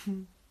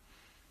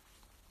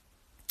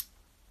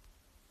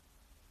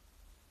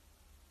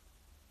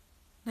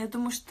 Но я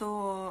думаю,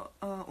 что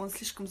он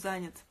слишком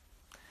занят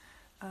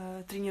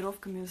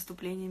тренировками,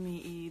 выступлениями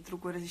и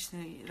другой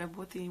различной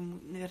работой. Ему,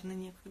 наверное,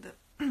 некогда.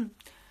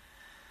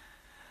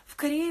 В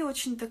Корее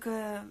очень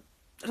такая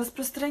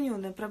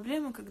распространенная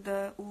проблема,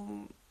 когда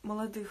у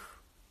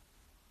молодых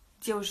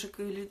девушек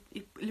и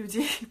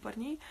людей, и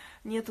парней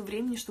нету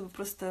времени, чтобы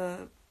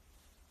просто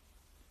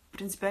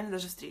принципиально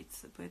даже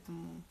встретиться.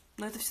 Поэтому...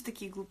 Но это все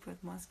такие глупые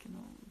отмазки, но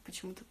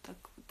почему-то так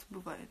вот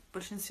бывает в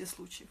большинстве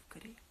случаев в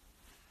Корее.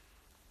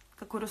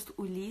 Какой рост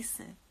у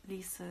Лисы?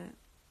 Лиса...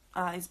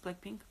 из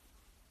Blackpink?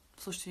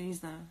 Слушайте, я не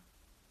знаю.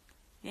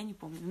 Я не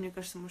помню. Мне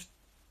кажется, может,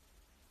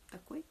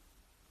 такой?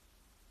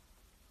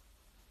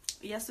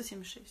 Я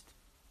 176.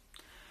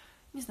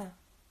 Не знаю.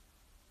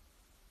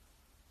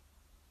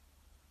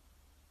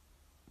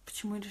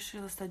 Почему я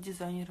решила стать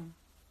дизайнером?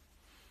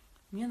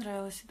 Мне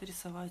нравилось это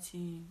рисовать,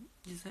 и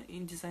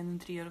дизайн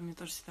интерьера меня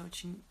тоже всегда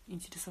очень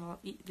интересовал,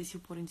 и до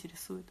сих пор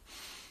интересует.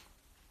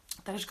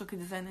 Так же, как и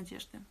дизайн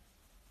одежды.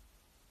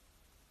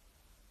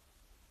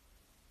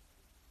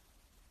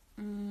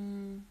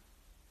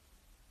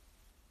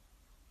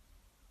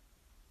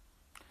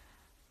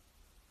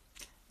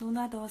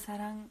 누나도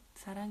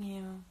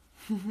사랑해요.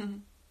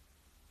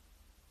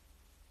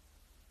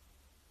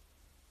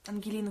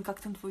 Ангелина,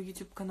 как там твой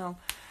YouTube-канал?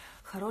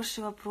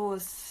 Хороший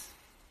вопрос,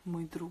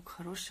 мой друг,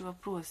 хороший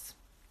вопрос.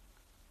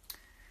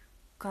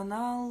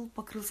 Канал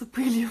покрылся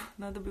пылью,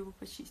 надо бы его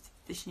почистить.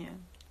 Точнее,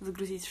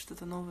 загрузить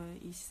что-то новое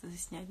и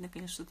заснять,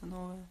 наконец, что-то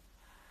новое.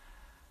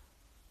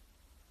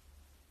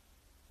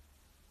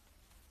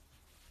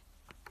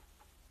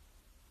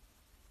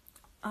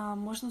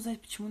 Можно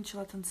узнать, почему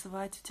начала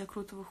танцевать? У тебя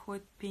круто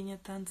выходит пение,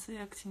 танцы,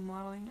 acting,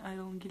 modeling,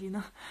 idol,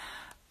 Ангелина.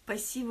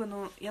 Спасибо,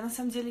 но я на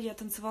самом деле я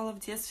танцевала в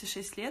детстве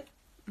 6 лет.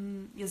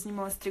 Я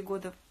занималась 3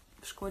 года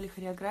в школе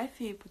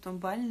хореографии, потом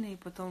бальные,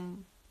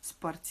 потом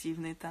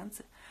спортивные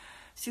танцы.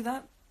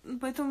 Всегда,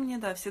 поэтому мне,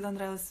 да, всегда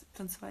нравилось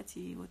танцевать,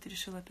 и вот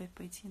решила опять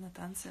пойти на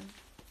танцы,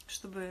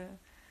 чтобы,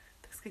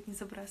 так сказать, не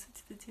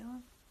забрасывать это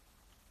дело.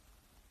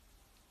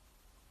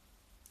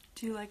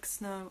 Do you like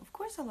snow? Of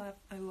course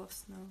I love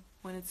snow.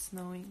 When it's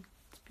snowing,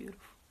 it's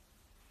beautiful.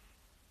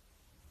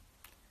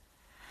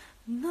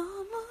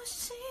 너무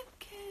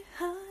쉽게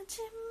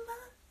하지마.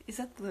 Is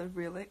that the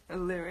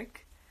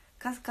lyric?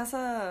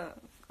 가사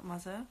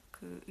맞아요?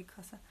 이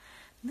가사.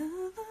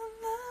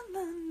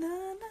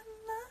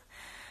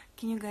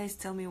 Can you guys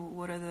tell me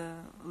what are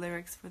the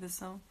lyrics for the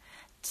song?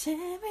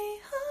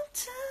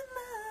 재미없잖아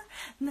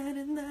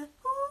나는 나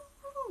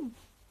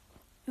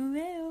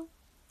우에요.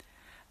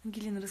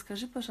 Ангелина,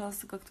 расскажи,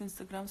 пожалуйста, как твой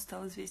Инстаграм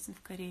стал известен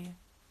в Корее.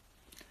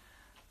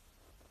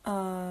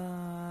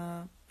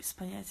 Без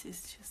понятия,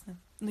 если честно.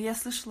 Но я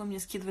слышала,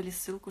 мне скидывали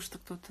ссылку, что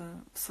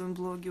кто-то в своем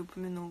блоге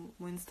упомянул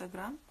мой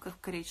Инстаграм, как в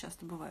Корее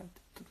часто бывает.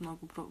 Тут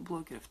много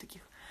блогеров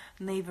таких.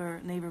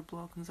 Naver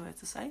Blog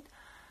называется сайт.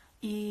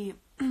 И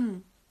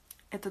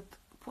этот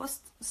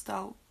пост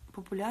стал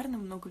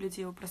популярным, много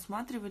людей его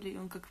просматривали, и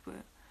он как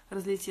бы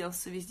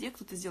разлетелся везде,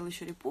 кто-то сделал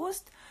еще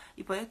репост,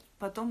 и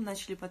потом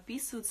начали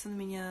подписываться на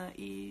меня,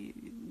 и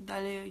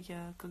далее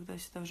я, когда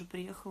сюда уже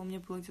приехала, у меня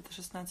было где-то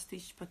 16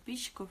 тысяч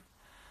подписчиков,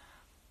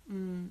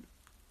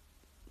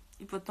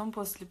 и потом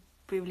после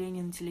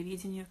появления на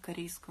телевидении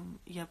корейском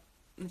я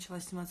начала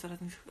сниматься в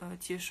разных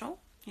ТВ-шоу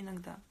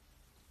иногда.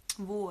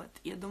 Вот,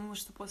 я думаю,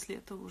 что после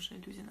этого уже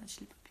люди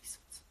начали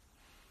подписываться.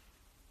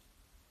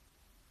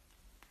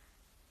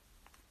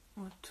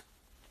 Вот.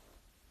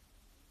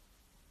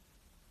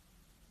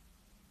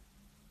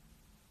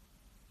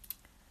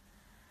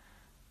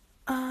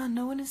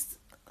 No one is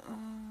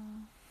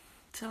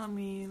telling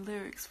me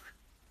lyrics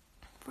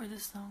for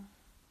this song,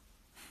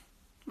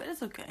 but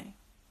it's okay.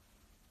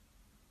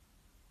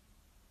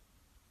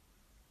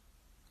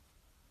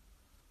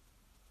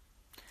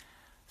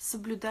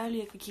 Соблюдаю ли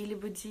я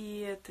какие-либо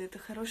диеты? Это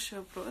хороший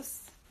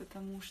вопрос,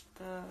 потому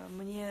что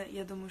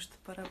я думаю, что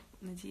пора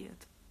на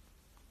диету.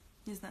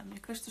 Не знаю, мне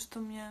кажется, что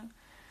у меня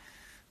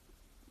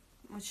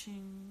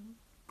очень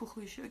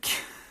пухлые щеки.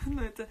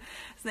 Ну, это,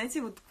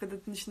 знаете, вот когда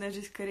ты начинаешь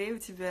жить в Корее, у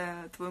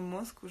тебя твой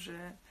мозг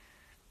уже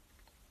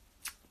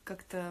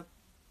как-то...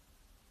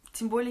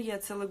 Тем более я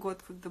целый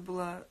год, когда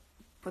была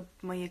под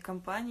моей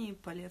компанией,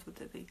 по лет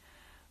вот этой,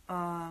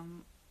 на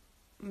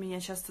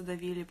меня часто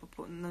давили по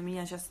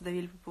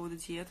поводу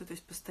диеты, то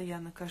есть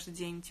постоянно, каждый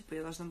день, типа,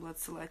 я должна была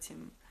отсылать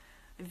им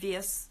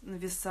вес на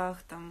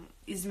весах, там,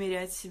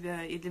 измерять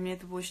себя, и для меня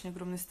это был очень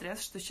огромный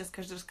стресс, что сейчас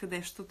каждый раз, когда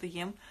я что-то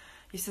ем,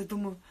 я всегда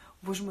думаю,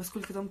 боже мой,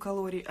 сколько там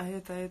калорий, а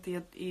это,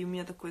 и у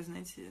меня такое,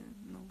 знаете,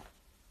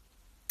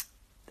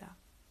 да.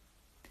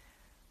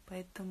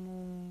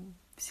 Поэтому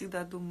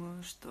всегда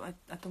думаю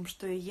о том,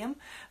 что я ем,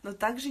 но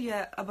также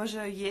я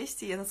обожаю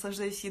есть, и я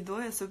наслаждаюсь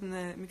едой,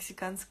 особенно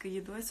мексиканской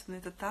едой, особенно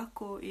это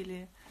тако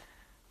или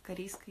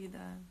корейская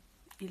еда,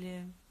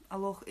 или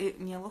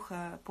не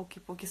алоха, а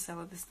поки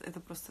салат, это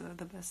просто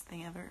the best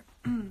thing ever.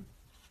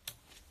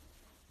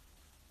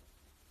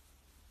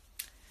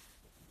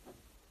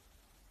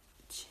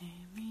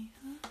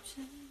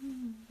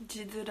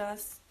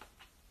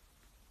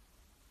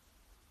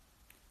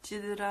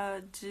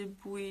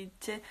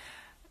 Жибуйте.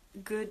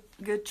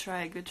 Good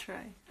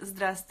try.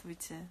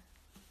 Здравствуйте.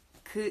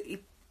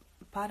 И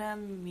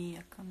바람이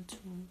약간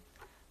좀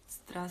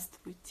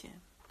здравствуйте.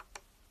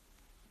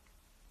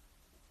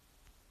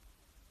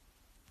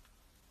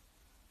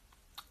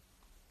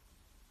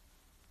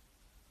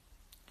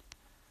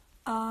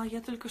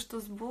 Я только что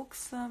с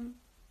бокса.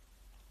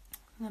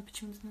 Она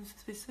почему-то становится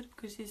своей ссорой,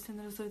 покажите, если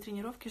на разовой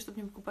тренировке,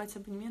 чтобы не покупать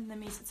абонемент на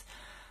месяц.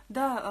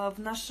 Да, в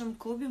нашем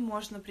клубе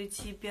можно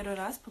прийти первый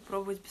раз,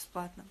 попробовать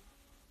бесплатно.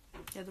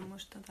 Я думаю,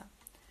 что да.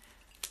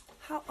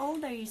 How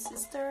old are you,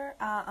 sister?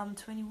 I'm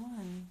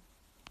 21.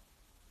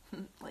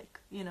 Like,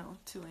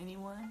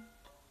 21.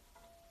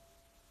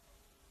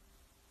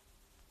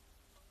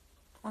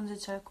 언제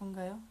잘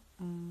건가요?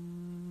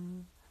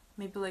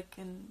 Maybe like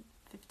in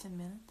 15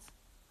 minutes.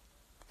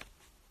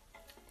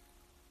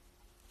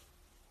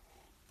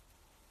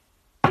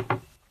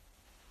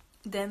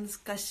 Dance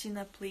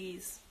Kashina,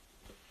 please.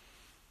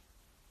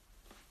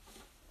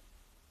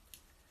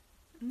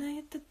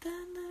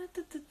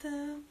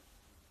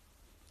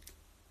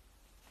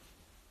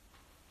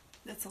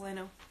 That's all I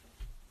know.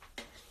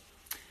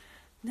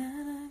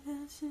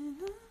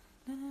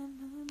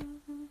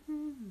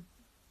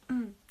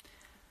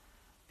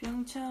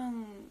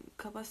 평창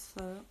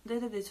가봤어요?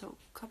 네네네, 저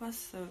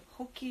가봤어요.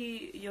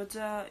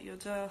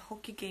 여자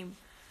호키 게임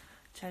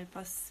잘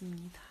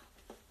봤습니다.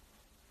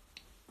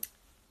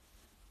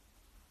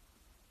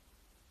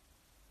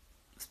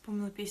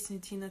 Вспомнила песню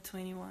Tina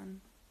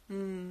 21.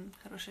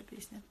 Хорошая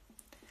песня.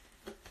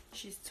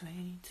 She's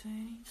 20,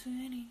 20,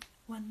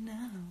 21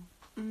 now.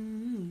 Na,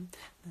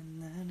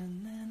 na, na,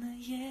 na, na,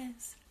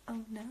 yes,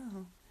 oh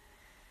no.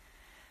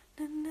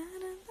 На, на,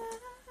 на, на.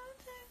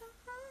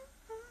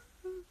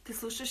 Ты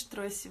слушаешь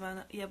Троя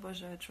Сивана? Я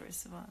обожаю Троя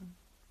Сивана.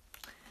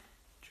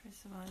 Troye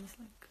Sivan is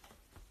like...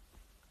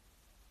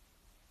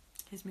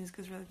 His music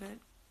is really good.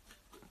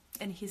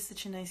 And he's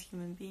such a nice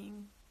human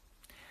being.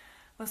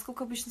 Во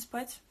сколько обычно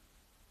спать?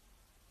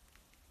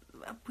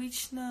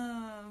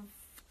 Обычно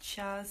в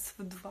час,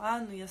 в два,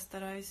 но я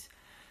стараюсь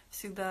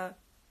всегда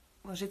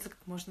ложиться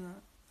как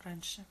можно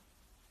раньше.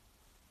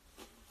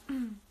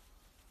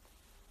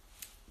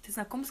 Ты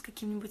знакома с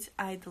каким-нибудь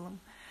айдолом?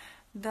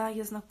 Да,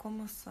 я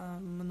знакома с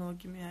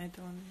многими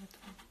айдолами.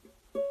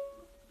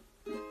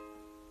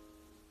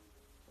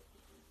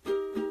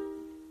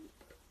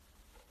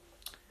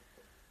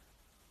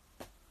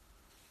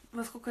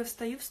 Во сколько я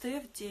встаю?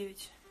 Встаю в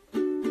 9.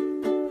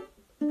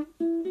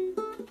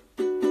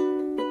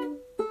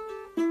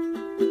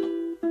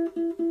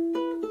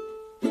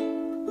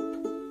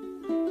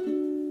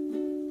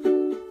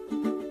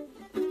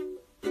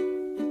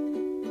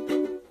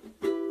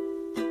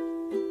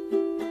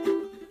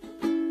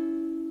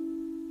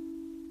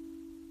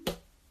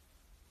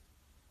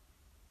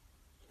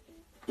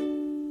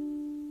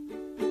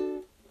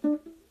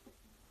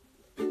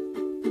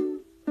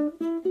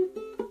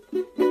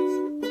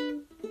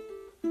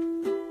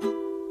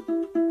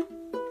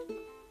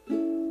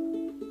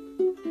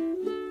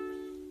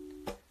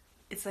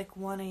 It's like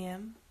 1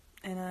 a.m.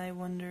 and I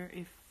wonder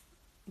if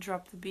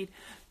drop the beat,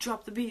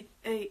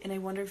 hey, and I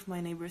wonder if my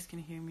neighbors can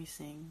hear me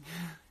sing.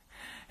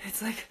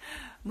 It's like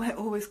my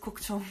always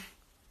걱정.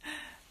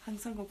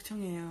 항상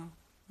걱정해요.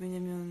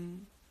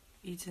 왜냐면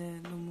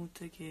이제 너무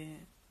되게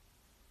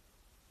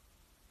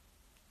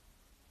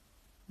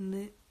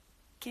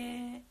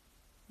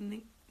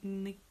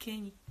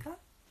늦게니까.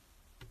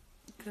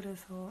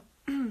 그래서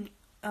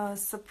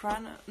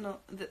сопрано,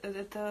 но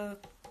это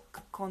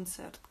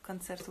концерт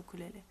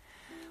укулеле.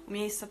 У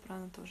меня есть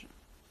сопрано тоже.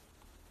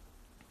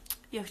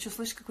 Я хочу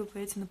слышать, как вы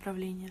поете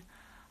 «Направление».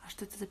 А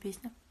что это за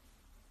песня?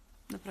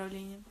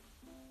 «Направление».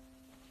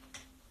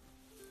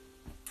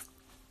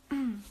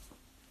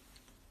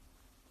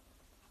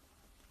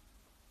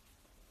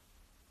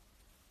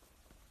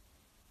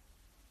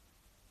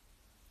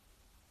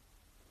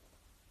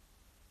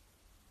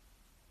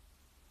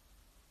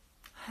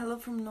 Hello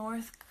from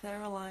North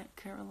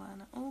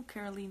Carolina. Oh,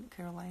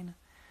 Carolina.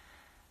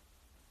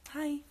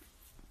 Hi.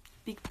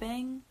 Big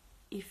Bang.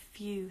 If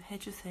you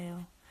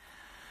해주세요.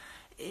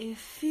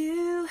 If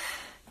you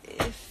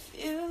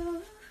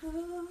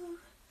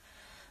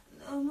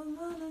너무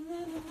많은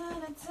내가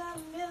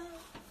말한다면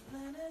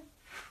나는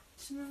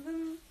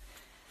주는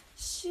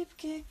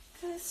쉽게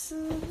갈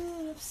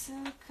수는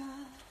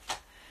없을까.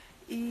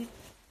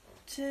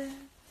 이제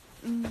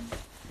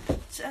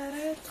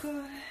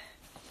잘할걸.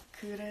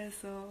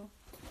 그래서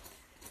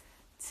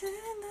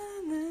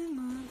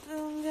나는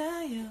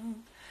어떤가요?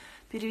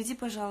 Переведи,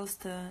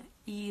 пожалуйста,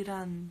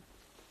 Иран.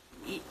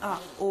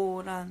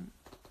 Оран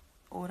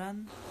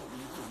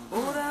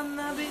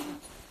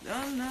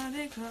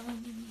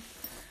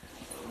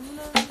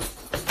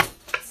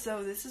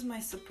So this is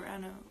my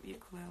soprano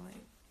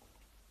ukulele.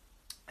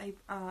 I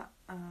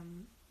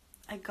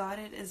got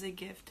it as a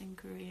gift in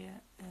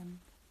Korea.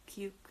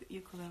 Cute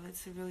ukulele.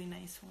 It's a really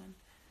nice one.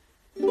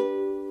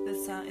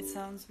 It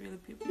sounds really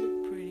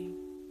pretty.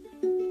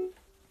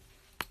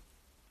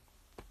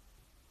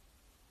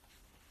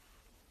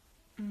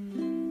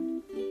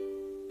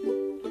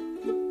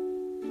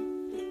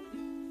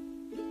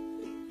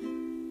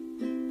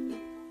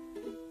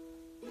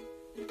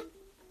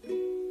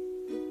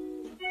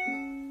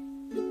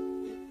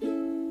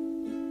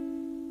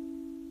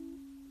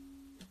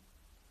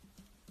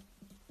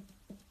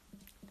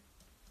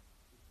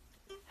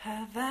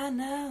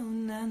 Havana,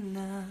 na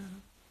na.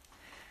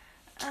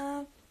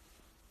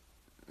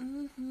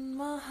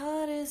 My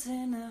heart is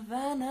in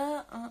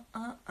Havana.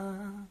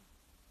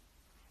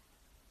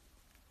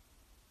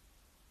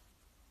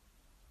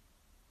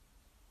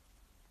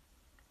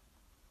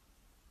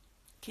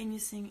 Can you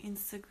sing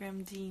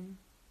Instagram Dean?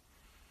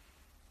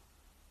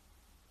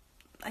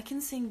 I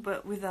can sing,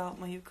 but without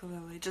my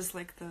ukulele, just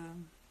like the.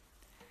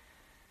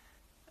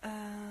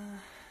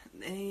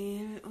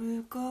 내일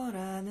올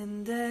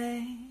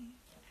거라는데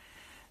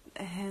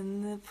내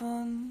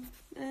핸드폰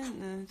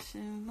놓지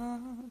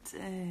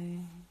못해.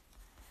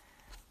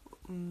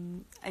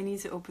 I need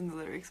to open the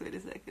lyrics. Wait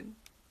a second.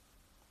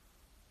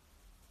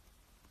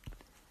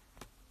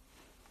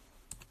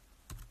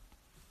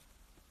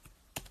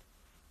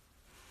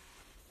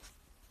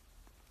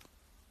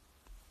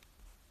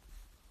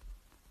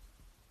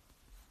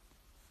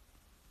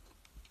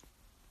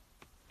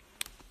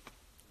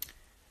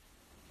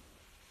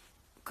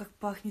 Как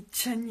пахнет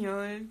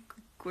чанёль?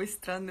 Какой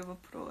странный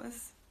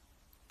вопрос.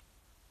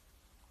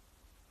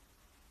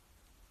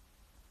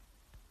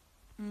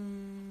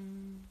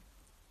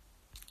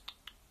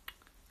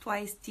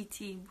 Twice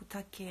TT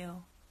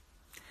부탁해요.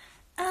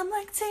 I'm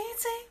like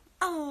TT,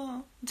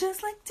 oh,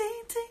 just like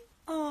TT,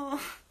 oh.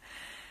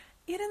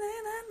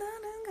 이러는 안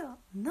나는 거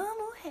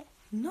너무해.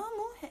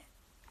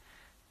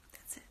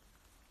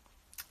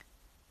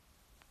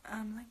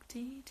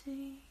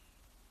 DD.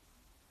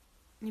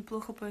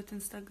 Неплохо поет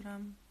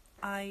Инстаграм.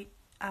 I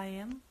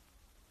am.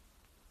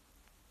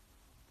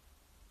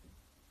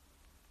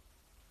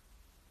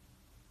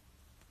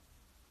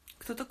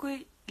 Кто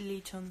такой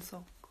Ли Чон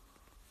Сок?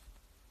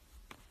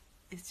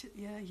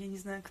 Я не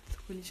знаю, кто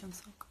такой Ли Чон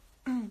Сок.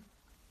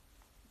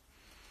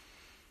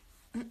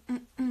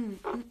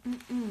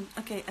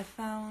 Okay, I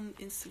found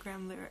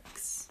Instagram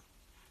lyrics.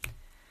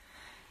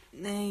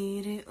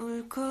 내일이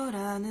올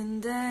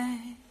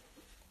거라는데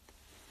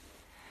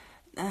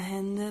나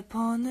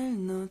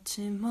핸드폰을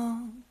놓지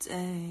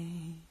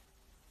못해.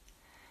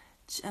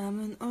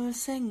 잠은 올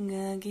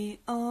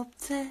생각이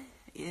없대.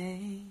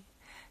 Yeah.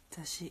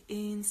 다시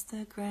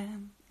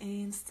인스타그램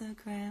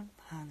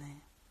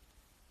하네.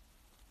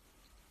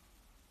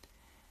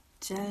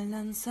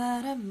 잘난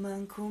사람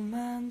많고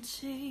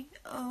많지.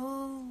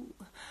 Oh.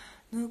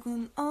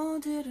 누군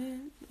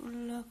어디를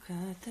놀러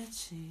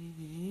갔다지.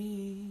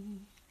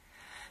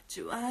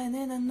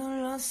 좋아해는 안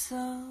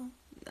눌렀어.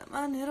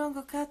 나만 이런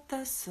것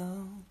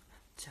같았어.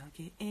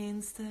 저기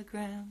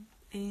인스타그램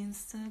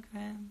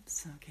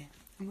속에.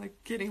 I'm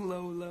like getting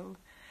low.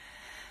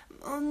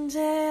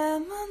 문제야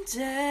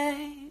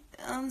문제.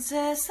 온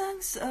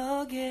세상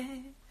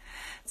속에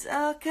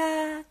저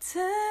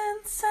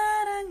같은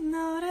사랑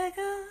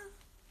노래가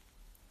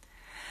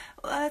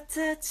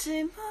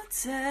와닿지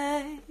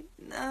못해.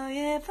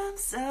 너의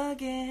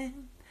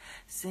맘속엔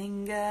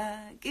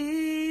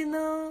생각이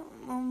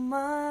너무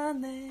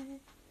많네.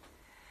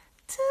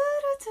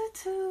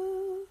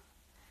 투루투투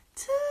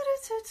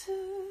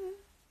투루투투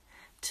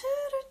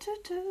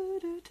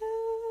투루투투루투투.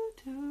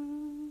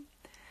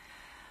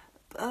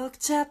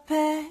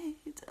 복잡해.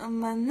 더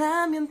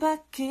만나면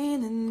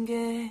바뀌는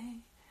게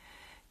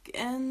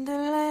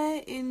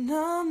캔들레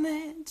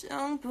이놈의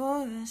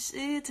정보화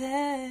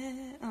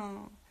시대.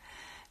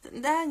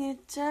 당당히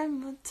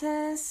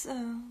잘못했어.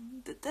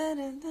 눈이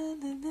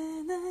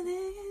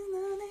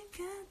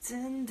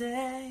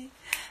같은데.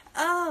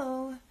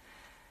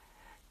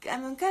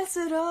 가면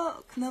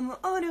갈수록 너무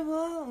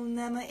어려워.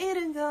 나만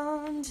잃은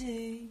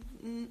건지.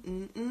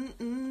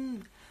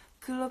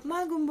 클럽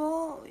말고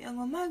뭐,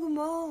 영화 말고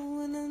뭐.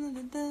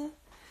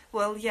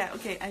 Well, yeah,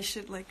 okay, I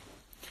should like.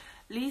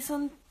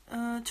 리선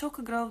Чок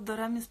играл в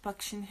дораме с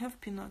Пак Шин Хё в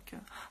Пиноккио.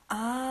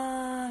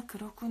 А,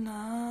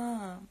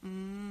 그렇구나.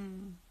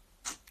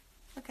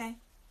 Okay.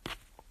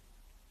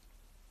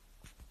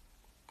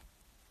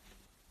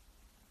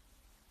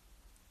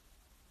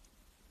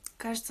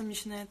 Кажется,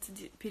 начинается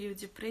период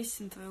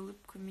депрессии, твоя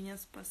улыбка меня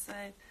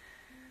спасает.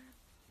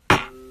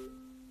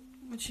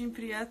 Очень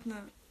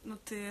приятно, но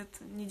ты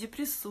это, не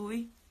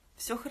депрессуй.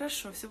 Все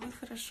хорошо, все будет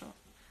хорошо.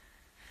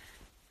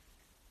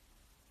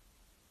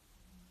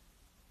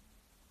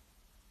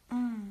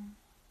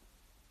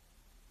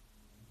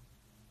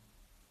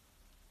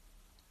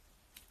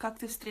 Как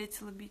ты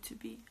встретила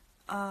B2B?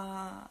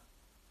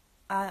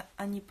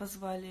 Они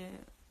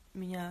позвали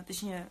меня,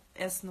 точнее,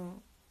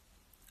 Эсну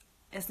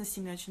с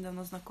ними очень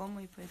давно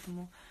знакомы, и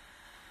поэтому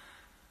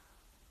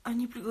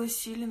они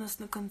пригласили нас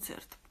на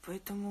концерт.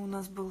 Поэтому у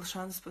нас был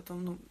шанс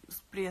потом,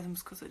 при этом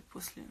сказать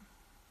после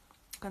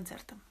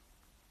концерта.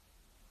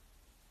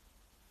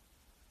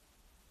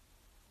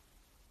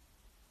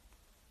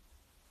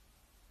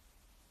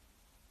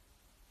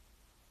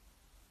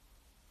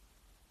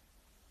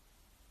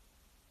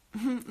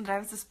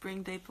 Нравится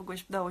Spring Day,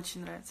 погощ? Да,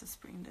 очень нравится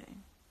Spring Day.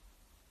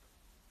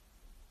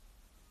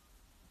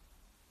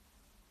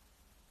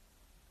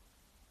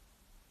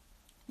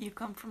 You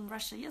come from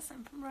Russia? Yes,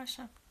 I'm from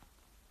Russia.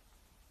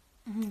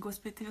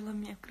 Господи, ты вела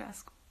меня в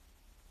краску.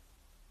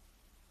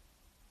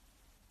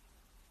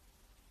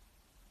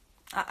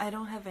 I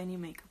don't have any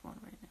makeup on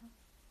right now.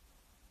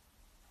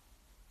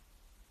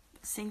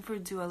 Sing for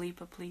Dua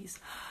Lipa, please.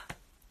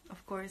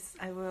 Of course,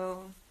 I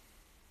will.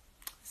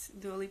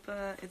 Dua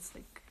Lipa, it's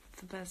like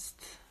the best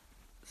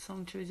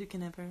song choice you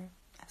can ever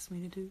ask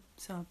me to do.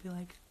 So I'll be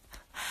like,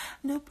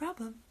 no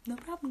problem,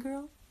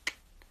 girl.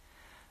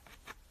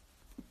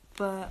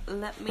 But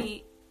let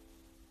me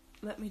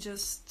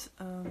just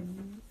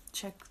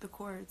check the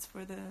chords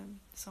for the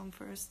song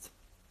first.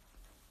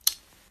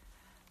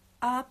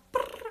 Oh,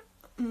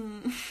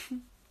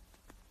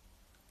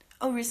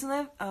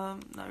 recently?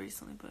 Not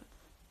recently, but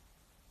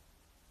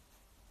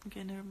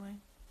okay, never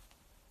mind.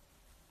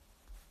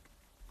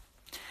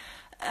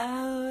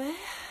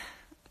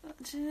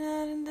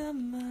 지나간단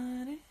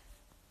말이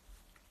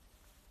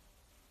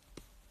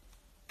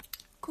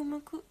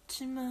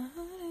고맙지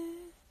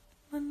말해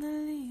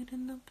만날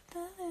일은 없다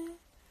해.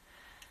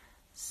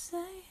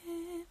 Say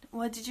it.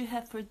 What did you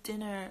have for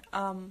dinner?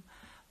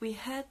 We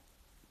had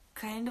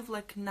kind of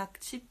like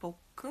낙지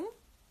볶음,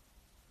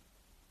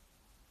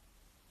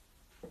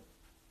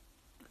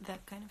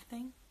 that kind of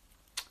thing.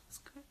 It's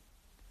good.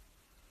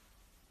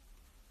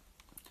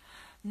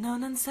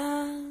 넌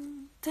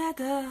항상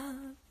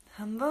대답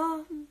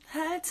한번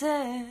할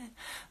때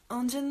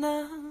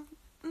언제나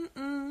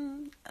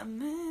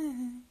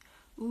아멘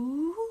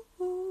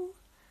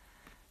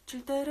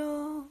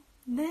절대로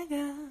내가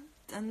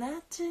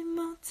떠나지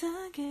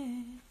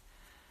못하게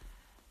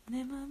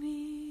Ne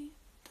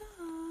mamita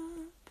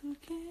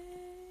perché.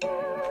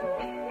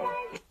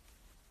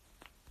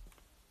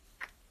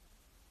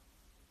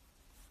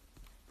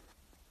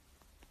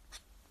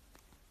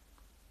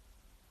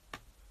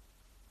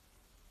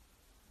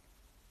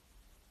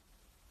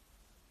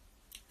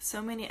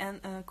 So many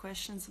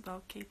questions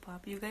about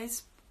K-pop. You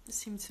guys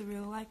seem to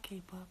really like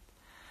K-pop.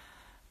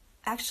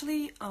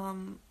 Actually,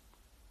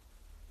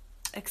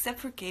 except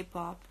for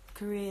K-pop,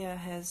 Korea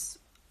has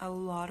a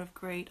lot of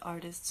great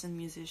artists and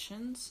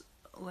musicians,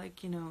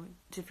 like, you know,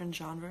 different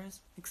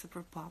genres, except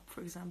for pop, for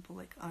example,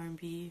 like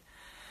R&B,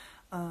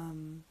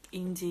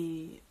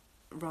 indie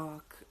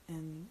rock,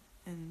 and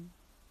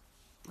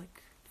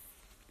like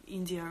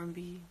indie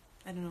R&B.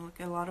 I don't know, like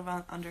a lot of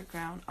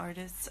underground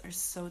artists are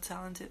so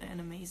talented and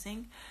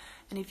amazing.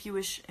 And if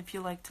you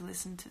like to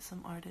listen to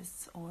some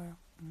artists or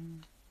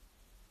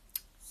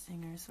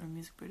singers or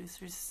music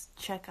producers,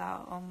 check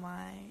out on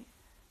my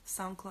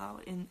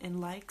SoundCloud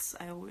in likes.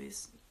 I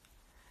always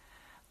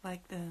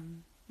like the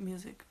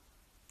music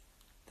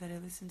that I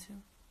listen to.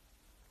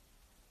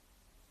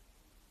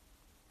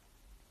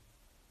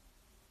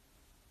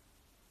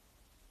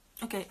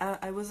 Okay,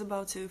 I was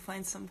about to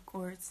find some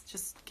chords.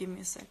 Just give me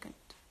a second.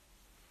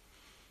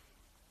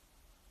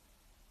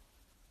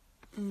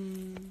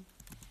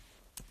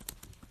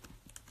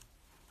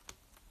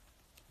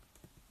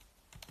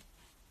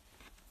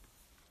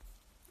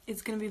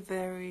 It's gonna be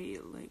very,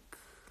 like,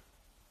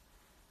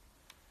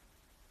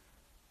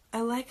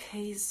 I like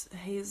Hayes'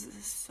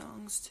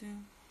 songs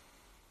too.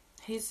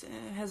 Hayes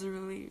has a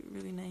really,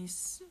 really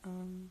nice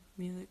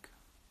music.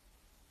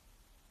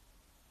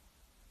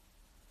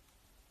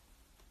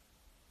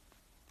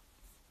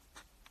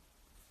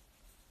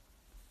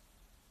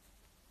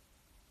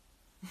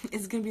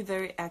 It's gonna be a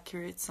very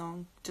accurate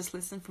song. Just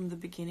listen from the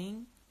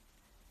beginning.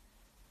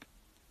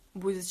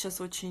 Будет сейчас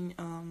очень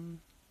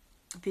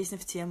песня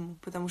в тему,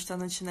 потому что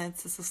она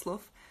начинается со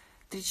слов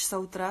 3 часа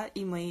утра,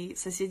 и мои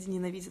соседи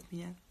ненавидят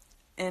меня.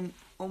 And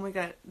oh my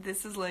god,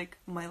 this is like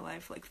my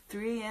life. Like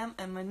 3 a.m.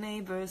 and my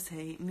neighbors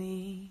hate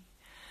me.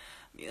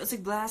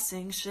 Music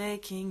blasting,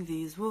 shaking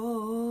these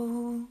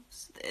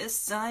walls.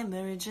 This time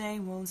Mary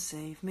Jane won't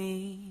save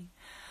me.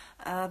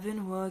 I've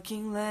been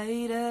working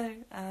later,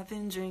 I've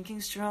been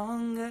drinking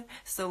stronger.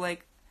 So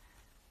like,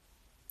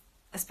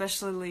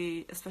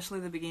 especially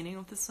the beginning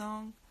of the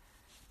song,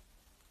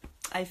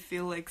 I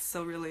feel like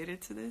so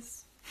related to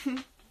this.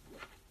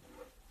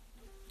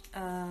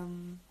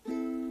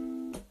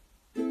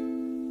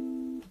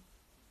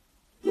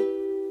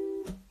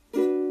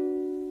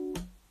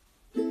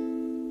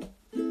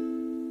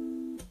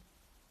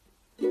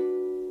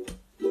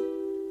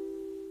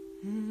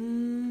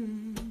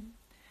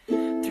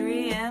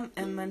 3 a.m.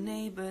 and my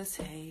neighbors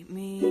hate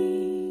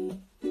me.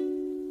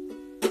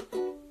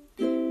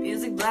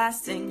 Music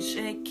blasting,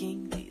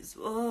 shaking these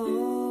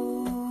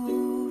walls.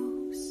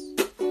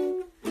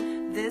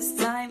 This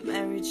time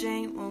Mary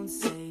Jane won't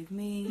save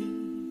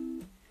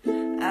me.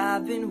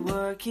 I've been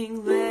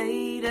working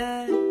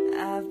later,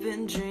 I've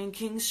been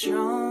drinking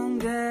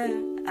stronger,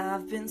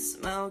 I've been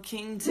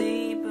smoking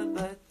deeper,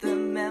 but the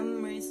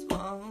memories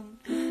won't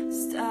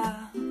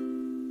stop.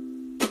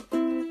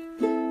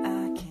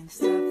 I can't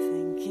stop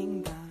thinking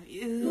about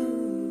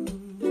you.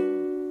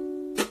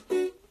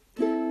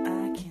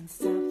 I can't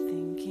stop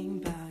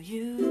thinking about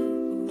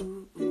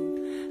you.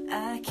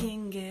 I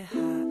can get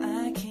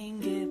high, I can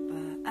get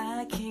by,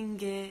 I can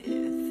get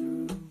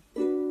through.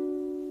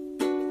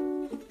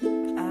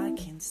 I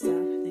can't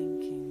stop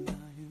thinking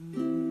about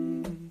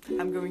you.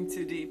 I'm going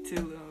too deep,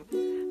 too low,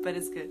 but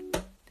it's good.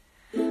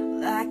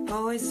 Like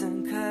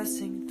poison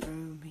coursing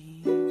through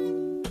me,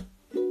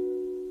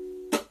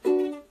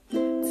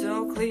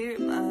 so clear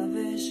my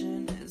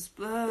vision is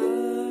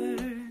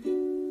blurred.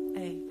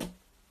 Hey,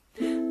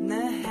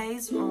 the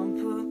haze won't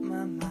put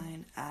my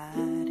mind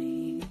at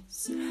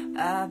ease.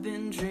 I've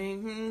been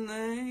drinking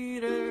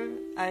later,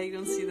 I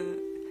don't see the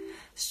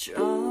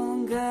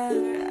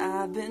stronger.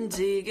 I've been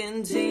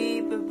digging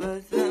deeper,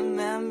 but the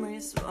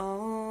memories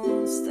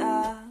won't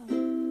stop.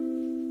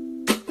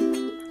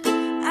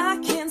 I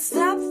can't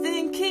stop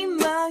thinking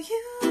about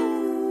you.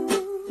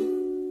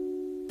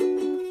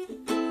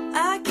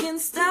 I can't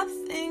stop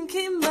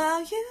thinking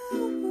about you.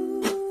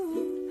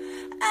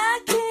 I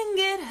can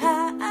get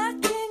high, I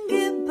can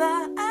get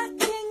by, I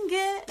can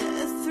get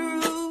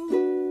through.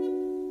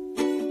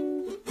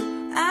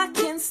 I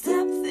can't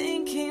stop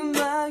thinking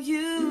about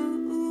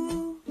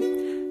you.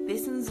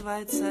 Песня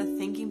называется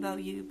Thinking About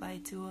You by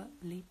Dua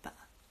Lipa.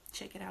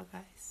 Check it out,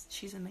 guys.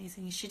 She's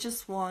amazing. She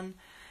just won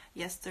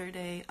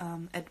yesterday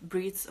at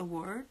Breed's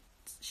Awards.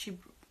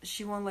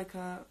 She won like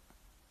a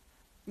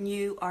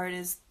new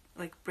artist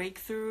like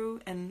breakthrough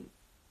and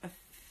a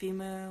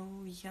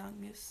female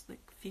youngest,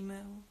 like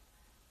female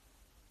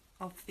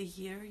of the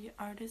year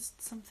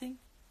artist something.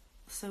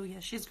 So yeah,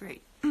 she's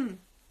great.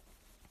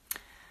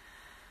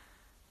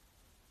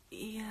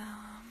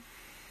 Yeah.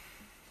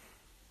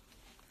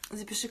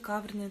 Запиши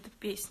кавер на эту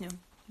песню.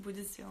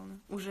 Будет сделано.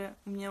 У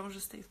меня уже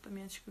стоит в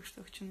пометочках,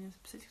 что я хочу на нее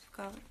записать в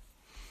кавер.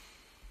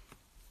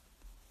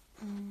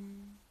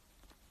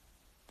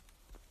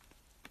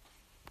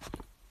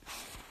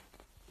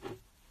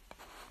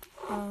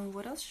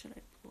 What else should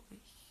I play?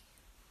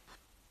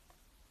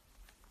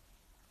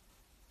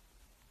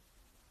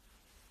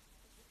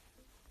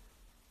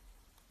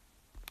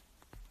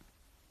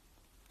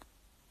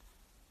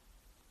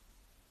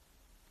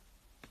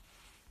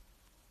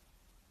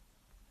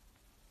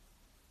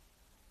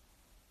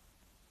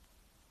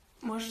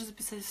 Можешь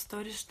записать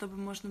сторис, чтобы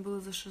можно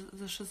было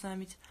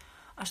зашазамить.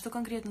 А что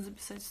конкретно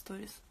записать в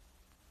сторис?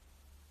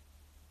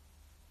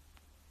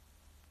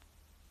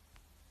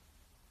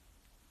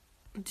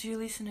 Do you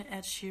listen to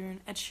Ed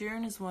Sheeran? Ed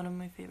Sheeran is one of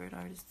my favorite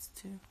artists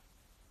too.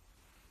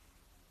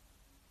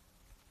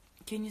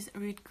 Can you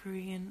read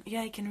Korean?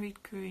 Yeah, I can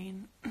read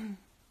Korean.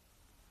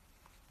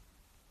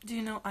 Do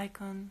you know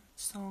Icon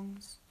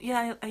songs?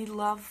 Yeah, I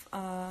love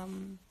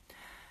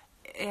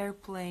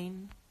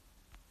Airplane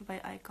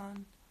by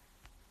Icon.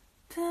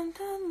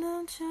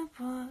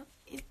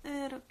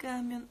 이대로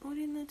가면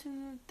우리는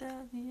좀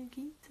다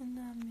얘기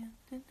나면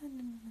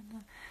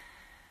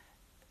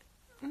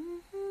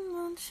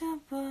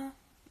멈춰봐.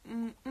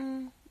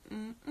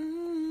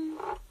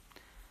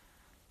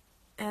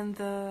 And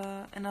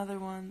the another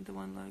one, the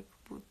one like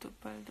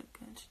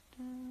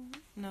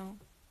no,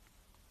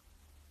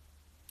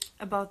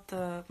 about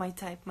the my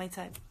type. My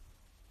type.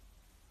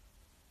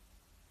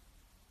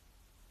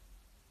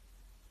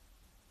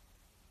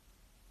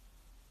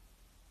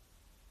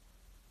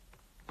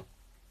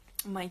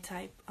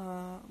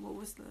 What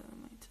was the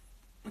my type?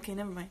 Okay,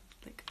 never mind.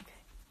 Like, okay.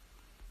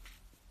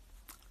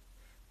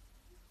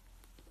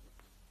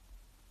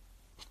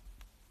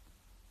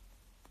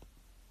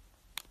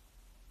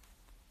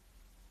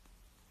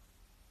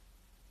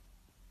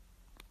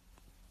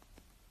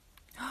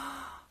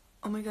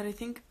 Oh my god, I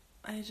think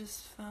I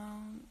just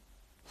found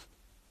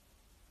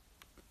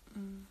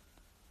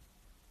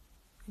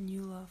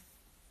new love.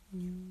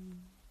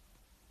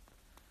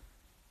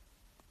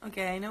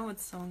 Okay, I know what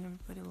song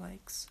everybody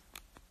likes.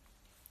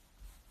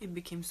 It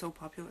became so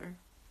popular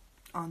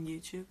on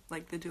YouTube,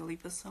 like the Dua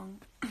Lipa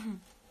song.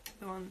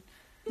 The one.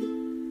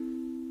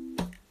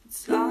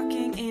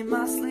 Talking in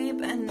my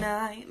sleep at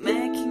night,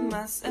 making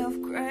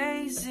myself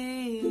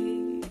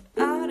crazy,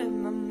 out of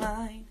my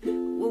mind.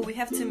 Well, we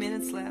have 2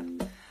 minutes left.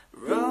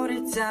 Wrote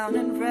it down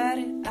and read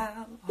it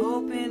out,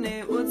 hoping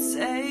it would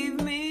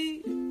save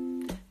me.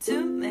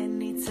 Too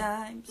many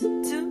times,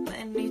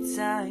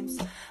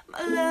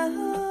 my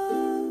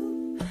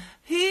love,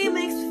 he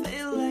makes me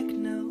feel like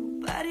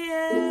nobody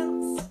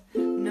else,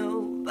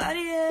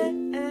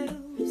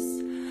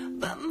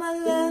 but my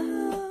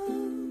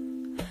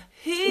love,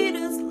 he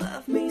does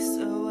love me.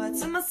 So I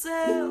tell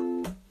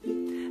myself,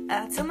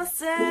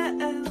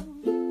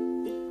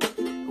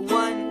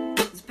 1,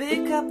 just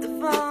pick up the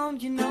phone,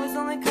 you know he's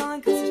only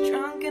calling cause he's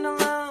drunk and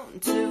alone.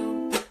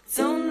 2,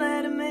 don't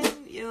let him in,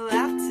 you'll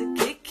have to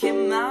kick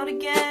him out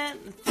again.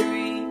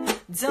 3,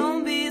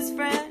 don't be his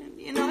friend,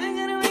 you know you're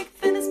gonna wake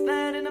up in his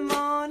bed in the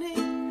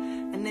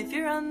morning. And if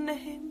you're under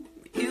him,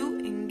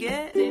 you ain't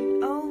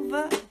getting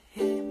over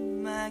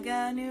him. I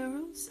got new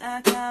rules,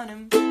 I count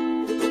him.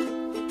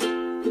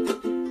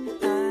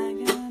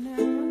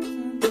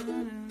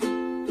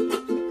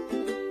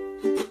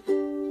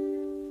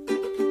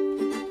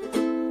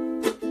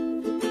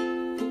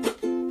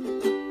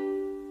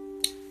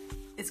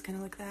 It's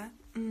gonna look that.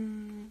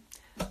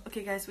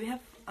 Okay, guys, we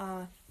have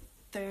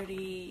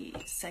 30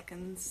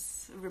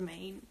 seconds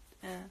remain.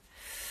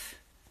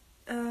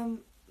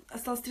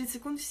 Осталось 30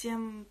 секунд.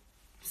 Всем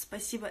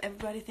спасибо,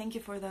 everybody. Thank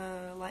you for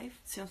the live.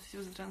 Всем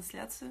спасибо за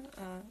трансляцию.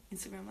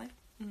 Instagram live.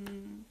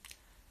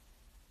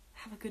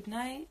 Have a good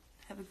night.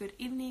 Have a good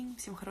evening.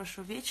 Всем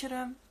хорошего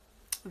вечера.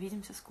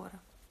 Увидимся скоро.